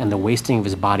death and the wasting of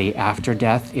his body after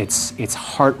death, it's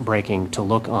heartbreaking to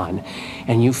look on.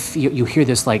 And you hear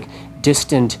this like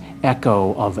distant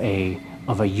echo of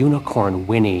a unicorn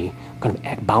whinny kind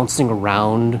of bouncing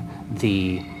around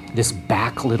this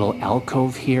back little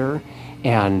alcove here,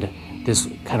 and this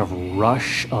kind of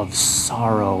rush of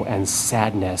sorrow and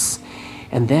sadness.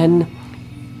 And then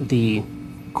the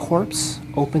corpse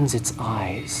opens its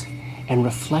eyes, and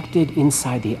reflected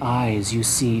inside the eyes, you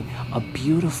see a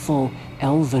beautiful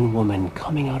elven woman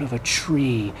coming out of a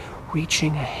tree,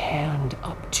 reaching a hand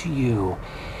up to you.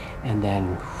 And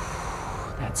then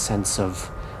that sense of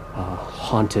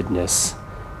hauntedness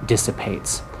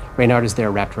dissipates. Reynard is there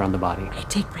wrapped around the body. I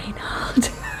take Reynard.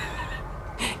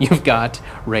 You've got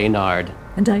Reynard.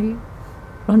 And I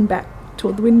run back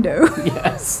toward the window.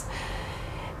 Yes.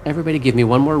 Everybody give me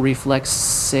one more reflex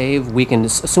save. We can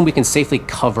assume we can safely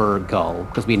cover Gull,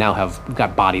 because we've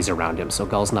got bodies around him, so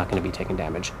Gull's not going to be taking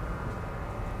damage.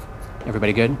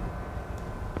 Everybody good?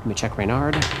 Let me check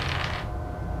Reynard.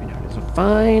 Reynard is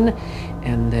fine.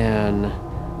 And then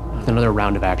with another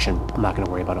round of action, I'm not going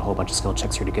to worry about a whole bunch of skill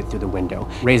checks here to get through the window.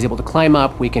 Ray's able to climb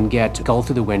up, we can get Gull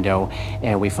through the window,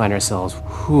 and we find ourselves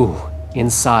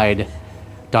inside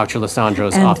Dr.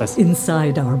 Lissandro's and office.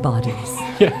 inside our bodies.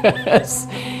 Yes.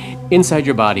 Inside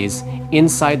your bodies,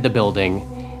 inside the building,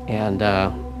 and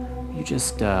you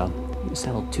just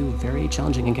settled two very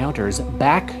challenging encounters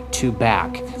back to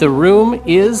back. The room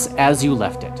is as you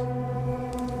left it.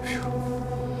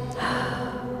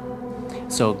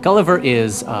 So Gulliver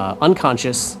is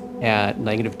unconscious at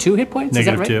 -2 hit points. Is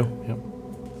that right? -2. Yep.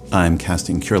 I'm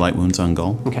casting Cure Light Wounds on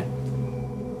Gull. Okay.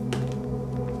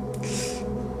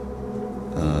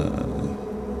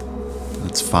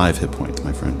 That's 5 hit points,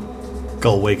 my friend.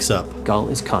 Gull wakes up. Gull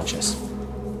is conscious.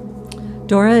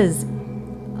 Dora is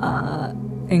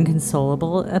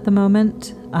inconsolable at the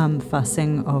moment,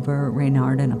 fussing over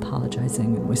Reynard and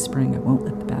apologizing and whispering, "I won't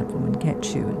let the bad woman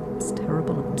get you. And it's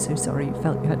terrible. I'm so sorry you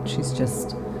felt that." She's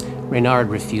just... Reynard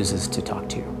refuses to talk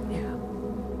to you. Yeah.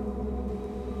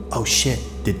 Oh shit,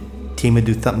 did Tima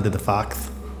do something to the fox?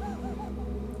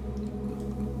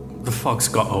 The fox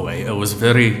got away. It was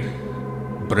very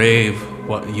brave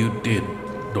what you did,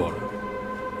 Dora.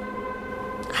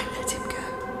 I let him go.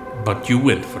 But you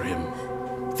went for him.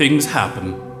 Things happen.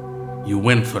 You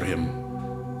went for him.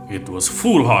 It was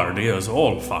foolhardy as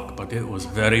all fuck, but it was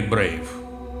very brave.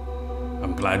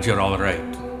 I'm glad you're all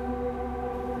right.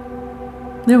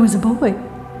 There was a boy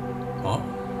Oh,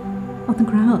 on the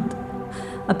ground.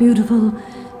 A beautiful,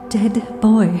 dead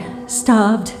boy,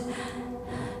 starved.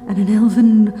 And an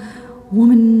elven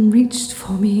woman reached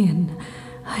for me, and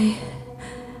I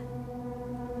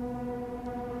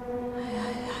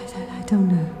don't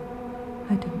know.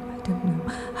 I don't know.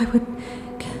 I would...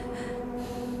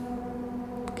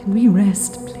 Can we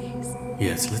rest, please?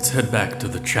 yes, let's head back to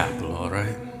the chapel, all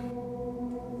right?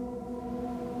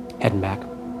 Heading back.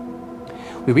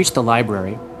 We reach the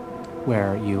library,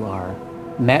 where you are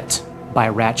met by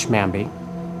Ratch Mamby,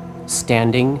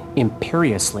 standing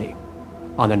imperiously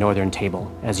on the northern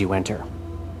table as you enter.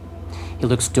 He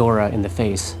looks Dora in the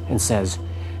face and says,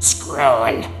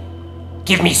 Scroll.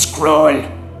 Give me scroll.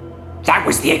 That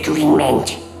was the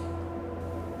agreement.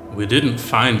 We didn't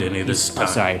find any this time.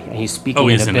 sorry, and he's speaking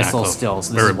he's in in Abyssal Abyssal. still,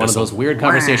 so this Or is one of Abyssal. those weird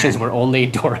conversations where only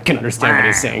Dora can understand what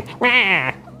he's saying.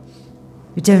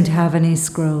 We don't have any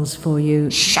scrolls for you.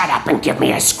 Shut up and give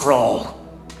me a scroll.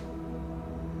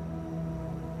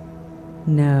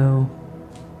 No.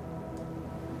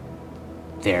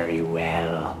 Very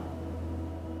well.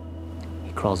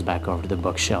 He crawls back over to the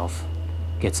bookshelf,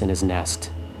 gets in his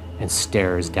nest, and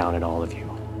stares down at all of you.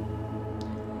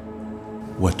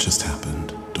 What just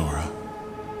happened, Dora?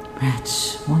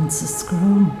 Ratch wants a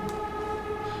scroll.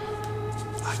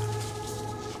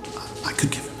 I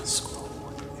could give him a scroll.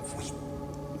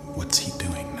 What's he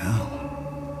doing now?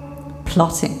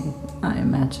 Plotting, I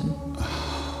imagine.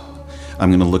 I'm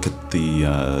going to look at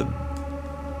the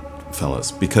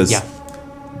fellas, because Yeah.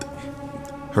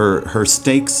 her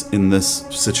stakes in this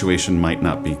situation might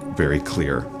not be very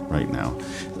clear right now.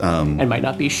 And might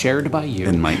not be shared by you.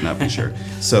 And might not be sure.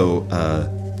 So,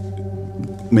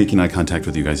 making eye contact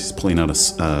with you guys, he's pulling out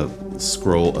a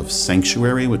scroll of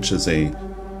Sanctuary, which is a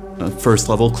first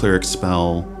level cleric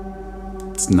spell.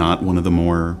 It's not one of the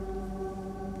more,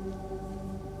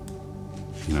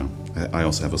 I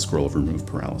also have a scroll of Remove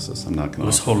Paralysis. I'm not going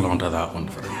Let's to... hold on to that one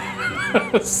for a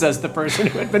minute. Says the person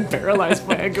who had been paralyzed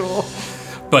by a ghoul.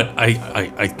 But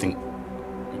I think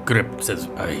Grip says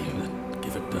I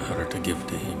give it to her to give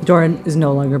to him. Doran is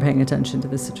no longer paying attention to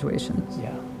the situation.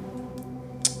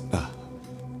 Yeah.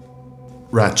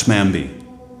 Ratchmanby,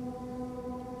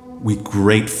 we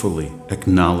gratefully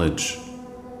acknowledge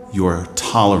your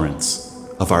tolerance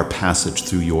of our passage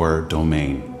through your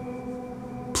domain.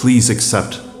 Please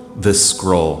accept this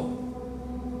scroll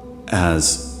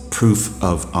as proof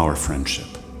of our friendship.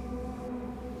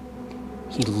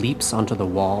 He leaps onto the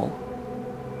wall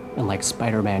and, like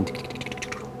Spider-Man,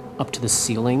 up to the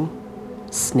ceiling,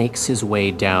 snakes his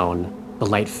way down the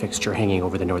light fixture hanging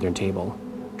over the northern table,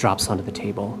 drops onto the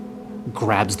table,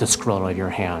 grabs the scroll out of your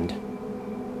hand,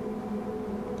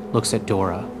 looks at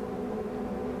Dora.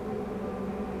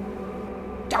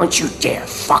 Don't you dare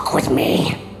fuck with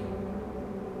me.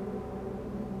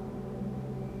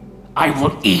 I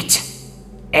will eat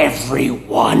every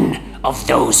one of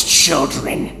those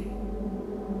children.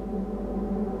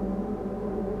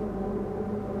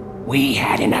 We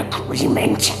had an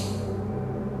agreement.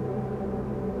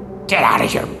 Get out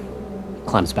of here.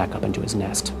 Climbs back up into his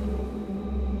nest.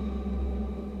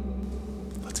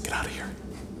 Let's get out of here.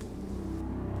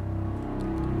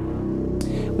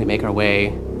 We make our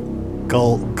way.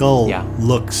 Gull Yeah.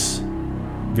 looks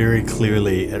very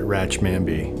clearly at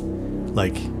Ratchmanby.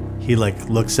 He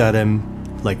looks at him,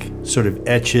 sort of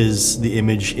etches the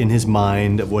image in his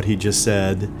mind of what he just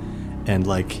said, and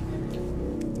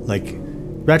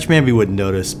Ratchmanby wouldn't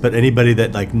notice, but anybody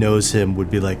that like knows him would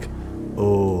be like,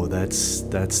 "Oh,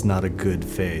 that's not a good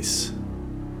face,"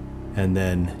 and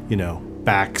then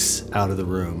backs out of the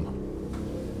room.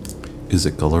 Is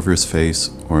it Gulliver's face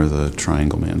or the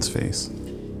Triangle Man's face?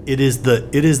 It is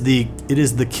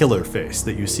the killer face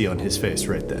that you see on his face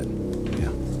right then.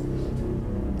 Yeah.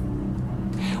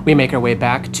 We make our way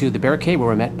back to the barricade where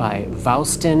we're met by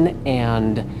Vouston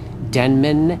and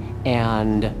Denman,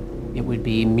 and it would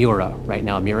be Mura right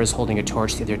now. Mura's holding a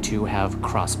torch. The other two have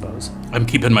crossbows. I'm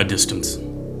keeping my distance.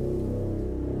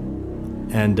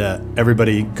 And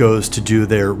everybody goes to do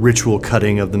their ritual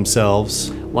cutting of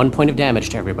themselves. 1 point of damage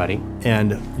to everybody.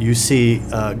 And you see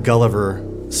Gulliver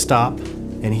stop,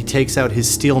 and he takes out his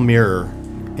steel mirror,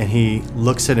 and he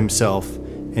looks at himself,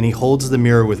 and he holds the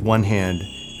mirror with one hand,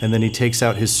 and then he takes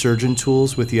out his surgeon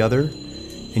tools with the other,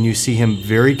 and you see him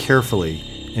very carefully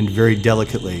and very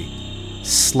delicately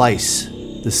slice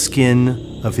the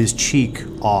skin of his cheek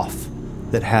off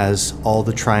that has all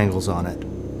the triangles on it.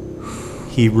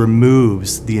 He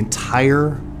removes the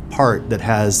entire part that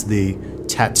has the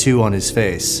tattoo on his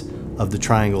face of the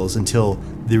triangles until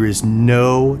there is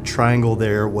no triangle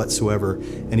there whatsoever,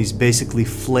 and he's basically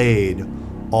flayed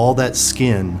all that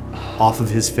skin off of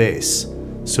his face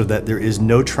so that there is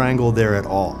no triangle there at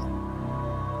all.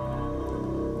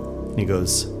 And he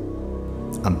goes,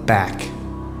 "I'm back."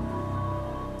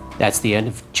 That's the end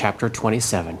of chapter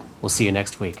 27. We'll see you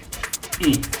next week.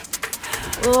 Nice.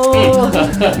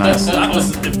 That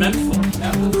was eventful.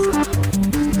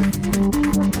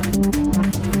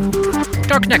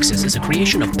 Dark Nexus is a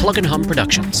creation of Plug and Hum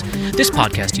Productions. This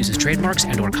podcast uses trademarks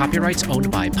and/or copyrights owned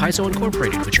by Paizo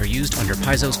Incorporated, which are used under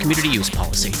Paizo's community use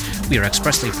policy. We are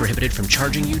expressly prohibited from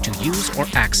charging you to use or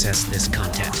access this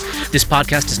content. This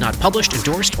podcast is not published,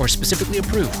 endorsed, or specifically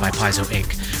approved by Paizo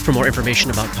Inc. For more information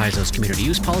about Paizo's community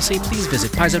use policy, please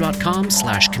visit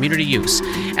paizo.com/communityuse.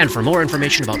 And for more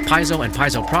information about Paizo and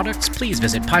Paizo products, please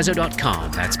visit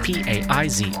paizo.com. That's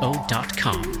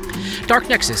PAIZO.com. Dark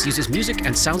Nexus uses music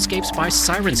and soundscapes by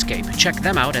Sirenscape. Check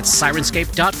them out at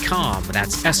sirenscape.com.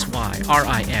 That's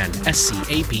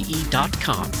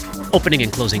SYRINSCAPE.com. Opening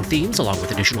and closing themes, along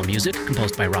with additional music,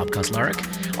 composed by Rob Kozlarek.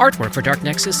 Artwork for Dark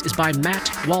Nexus is by Matt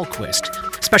Walquist.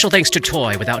 Special thanks to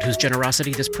Toy, without whose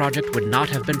generosity this project would not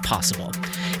have been possible.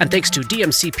 And thanks to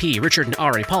DMCP, Richard and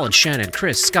Ari, Paul and Shannon,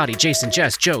 Chris, Scotty, Jason,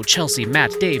 Jess, Joe, Chelsea,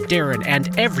 Matt, Dave, Darren, and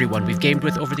everyone we've gamed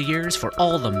with over the years for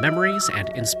all the memories and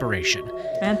inspiration.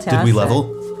 Fantastic. Did we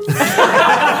level?